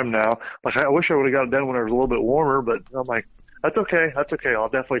 months time now. Like, I wish I would have got it done when it was a little bit warmer, but I'm like, That's okay. I'll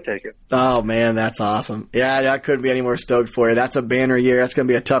definitely take it. Oh, man, that's awesome. Yeah, I couldn't be any more stoked for you. That's a banner year. That's going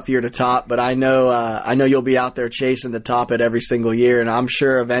to be a tough year to top, but I know you'll be out there chasing the top it every single year, and I'm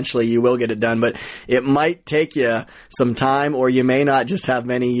sure eventually you will get it done, but it might take you some time, or you may not just have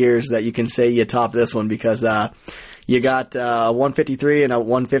many years that you can say you top this one, because you got 153 and a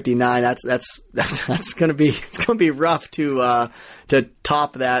 159. That's going to be rough to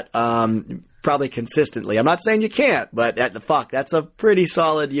top that probably consistently. I'm not saying you can't, but that's a pretty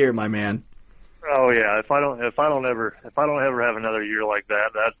solid year, my man. Oh yeah, if I don't ever have another year like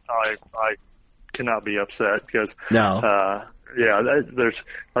that, I cannot be upset, because there's,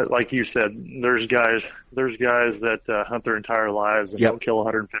 like you said, there's guys that hunt their entire lives and don't kill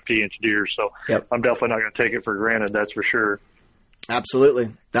 150-inch deer. So I'm definitely not going to take it for granted. That's for sure.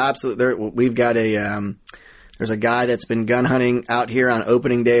 Absolutely. We've got there's a guy that's been gun hunting out here on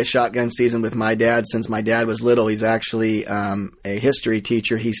opening day of shotgun season with my dad since my dad was little. He's actually a history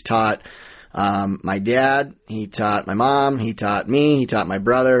teacher. He's taught My dad, he taught my mom, he taught me, he taught my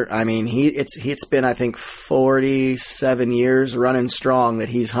brother. I mean, it's been, I think, 47 years running strong that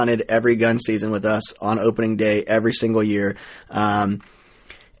he's hunted every gun season with us on opening day every single year. And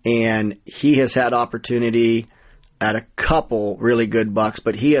he has had opportunity at a couple really good bucks,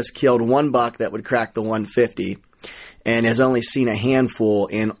 but he has killed one buck that would crack the 150. And has only seen a handful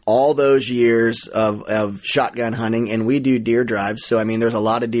in all those years of shotgun hunting. And we do deer drives. So, I mean, there's a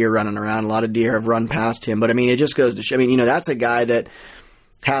lot of deer running around. A lot of deer have run past him. But, I mean, it just goes to show. I mean, you know, that's a guy that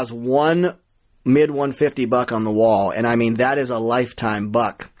has one mid 150 buck on the wall. And, I mean, that is a lifetime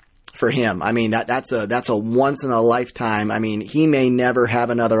buck for him. I mean, that's a once in a lifetime. I mean, he may never have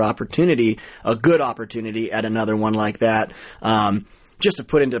another opportunity, a good opportunity at another one like that. Just to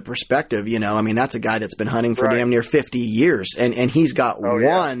put into perspective, you know, I mean, that's a guy that's been hunting for damn near 50 years, and he's got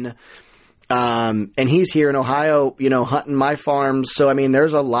one, and he's here in Ohio, you know, hunting my farms. So, I mean,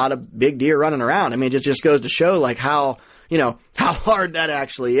 there's a lot of big deer running around. I mean, it just goes to show, like, how hard that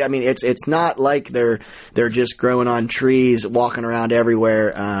actually, I mean, it's not like they're just growing on trees, walking around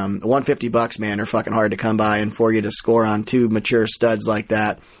everywhere. 150 bucks, man, are fucking hard to come by, and for you to score on two mature studs like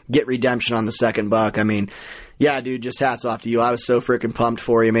that, get redemption on the second buck. I mean, yeah, dude, just hats off to you. I was so freaking pumped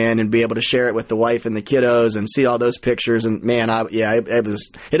for you, man, and be able to share it with the wife and the kiddos and see all those pictures. And man,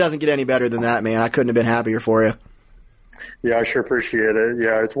 it doesn't get any better than that, man. I couldn't have been happier for you. Yeah, I sure appreciate it.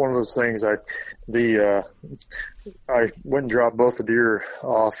 Yeah, it's one of those things. I went and dropped both the deer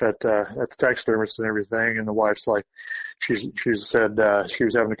off at the taxidermist and everything, and the wife's like, she said she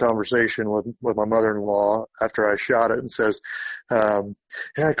was having a conversation with my mother-in-law after I shot it, and says,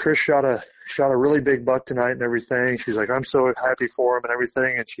 yeah, Chris shot a really big buck tonight and everything. She's like, I'm so happy for him and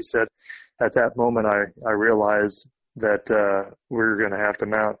everything. And she said, at that moment, I realized that we were going to have to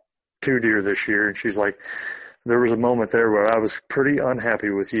mount 2 deer this year. And she's like, there was a moment there where I was pretty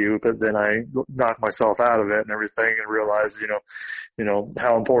unhappy with you, but then I knocked myself out of it and everything, and realized, you know,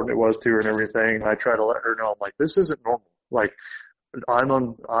 how important it was to her and everything. And I try to let her know, I'm like, this isn't normal. Like,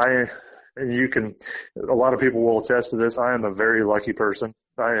 and you can, a lot of people will attest to this. I am a very lucky person.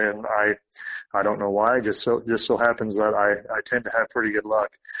 I don't know why. Just so happens that I tend to have pretty good luck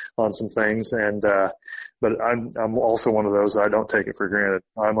on some things. And, but I'm also one of those that I don't take it for granted.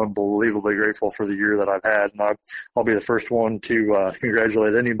 I'm unbelievably grateful for the year that I've had. And I'll be the first one to,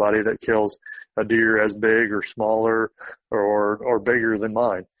 congratulate anybody that kills a deer as big or smaller or bigger than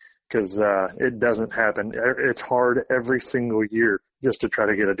mine. Cause, it doesn't happen. It's hard every single year just to try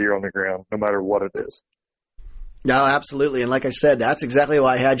to get a deer on the ground, no matter what it is. No, absolutely. And like I said, that's exactly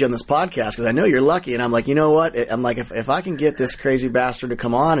why I had you on this podcast, because I know you're lucky. And I'm like, you know what? I'm like, if I can get this crazy bastard to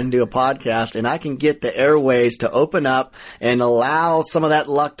come on and do a podcast, and I can get the airways to open up and allow some of that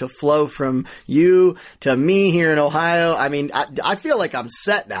luck to flow from you to me here in Ohio. I mean, I feel like I'm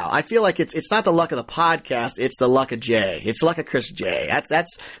set now. I feel like it's not the luck of the podcast. It's the luck of Jay. It's the luck of Chris J.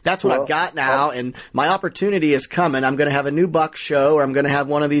 That's what I've got now. And my opportunity is coming. I'm going to have a new buck show, or I'm going to have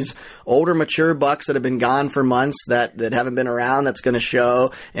one of these older, mature bucks that have been gone for months that haven't been around that's going to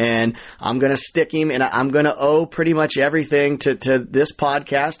show, and I'm going to stick him, and I'm going to owe pretty much everything to this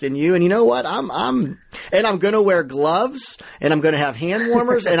podcast and you. And you know what? I'm going to wear gloves, and I'm going to have hand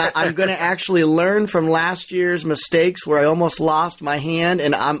warmers, and I'm going to actually learn from last year's mistakes where I almost lost my hand,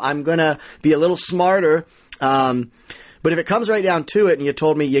 and I'm going to be a little smarter. But if it comes right down to it, and you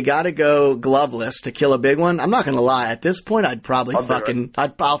told me you got to go gloveless to kill a big one, I'm not going to lie. At this point, I'd probably I'll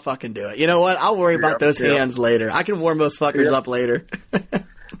fucking do it. You know what? I'll worry about those hands later. I can warm those fuckers up later.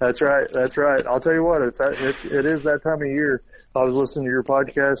 That's right. That's right. I'll tell you what, it is that time of year. I was listening to your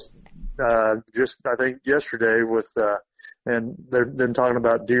podcast, just, I think yesterday and they're talking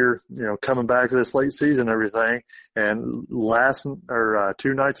about deer, you know, coming back this late season and everything. And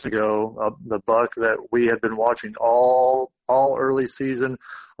 2 nights ago, the buck that we had been watching all early season,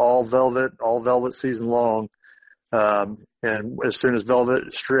 all velvet season long. And as soon as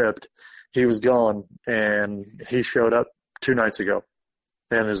velvet stripped, he was gone, and he showed up 2 nights ago,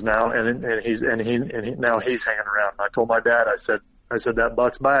 and is now, and he's now he's hanging around. I told my dad, I said that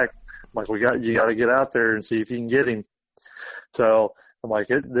buck's back. I'm like, you got to get out there and see if you can get him. So I'm like,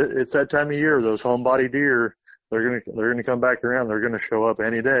 it's that time of year. Those homebody deer, they're gonna come back around. They're gonna show up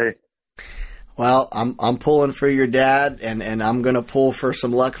any day. Well, I'm pulling for your dad, and I'm gonna pull for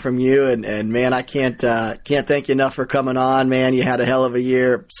some luck from you. And man, I can't thank you enough for coming on, man. You had a hell of a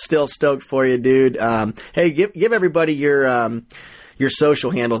year. Still stoked for you, dude. Hey, give everybody your social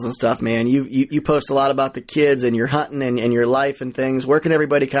handles and stuff, man. You post a lot about the kids and your hunting and your life and things. Where can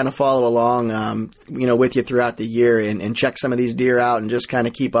everybody kind of follow along, with you throughout the year and check some of these deer out and just kind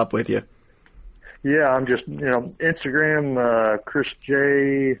of keep up with you? Yeah, I'm just, Instagram, Chris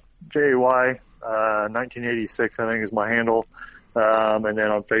J. Jay, 1986, I think is my handle. And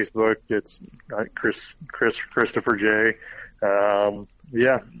then on Facebook, it's Christopher J.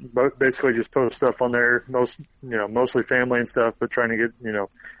 Basically just post stuff on there. Mostly family and stuff, but trying to get,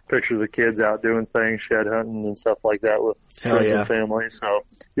 pictures of the kids out doing things, shed hunting and stuff like that with friends and family. So,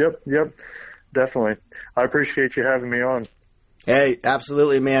 yep, definitely. I appreciate you having me on. Hey,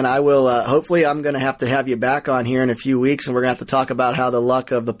 absolutely, man. I will, hopefully I'm going to have you back on here in a few weeks, and we're going to have to talk about how the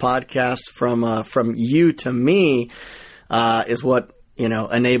luck of the podcast from you to me, is what,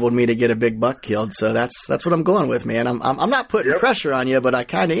 enabled me to get a big buck killed. So that's what I'm going with, man. I'm not putting pressure on you, but I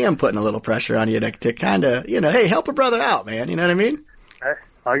kind of am putting a little pressure on you to kind of, hey, help a brother out, man. You know what I mean?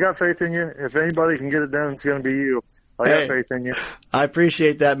 I got faith in you. If anybody can get it done, it's going to be you. I got faith in you. I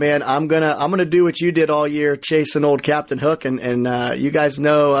appreciate that, man. I'm gonna do what you did all year, chasing old Captain Hook, and you guys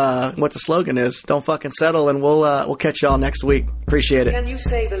know what the slogan is. Don't fucking settle, and we'll catch y'all next week. Appreciate it. Can you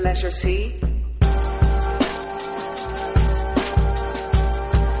say the letter C?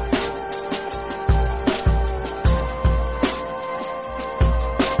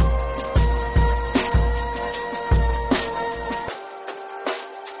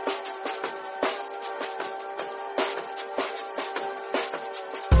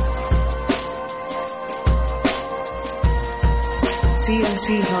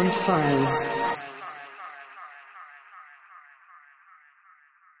 CNC Hunt Files.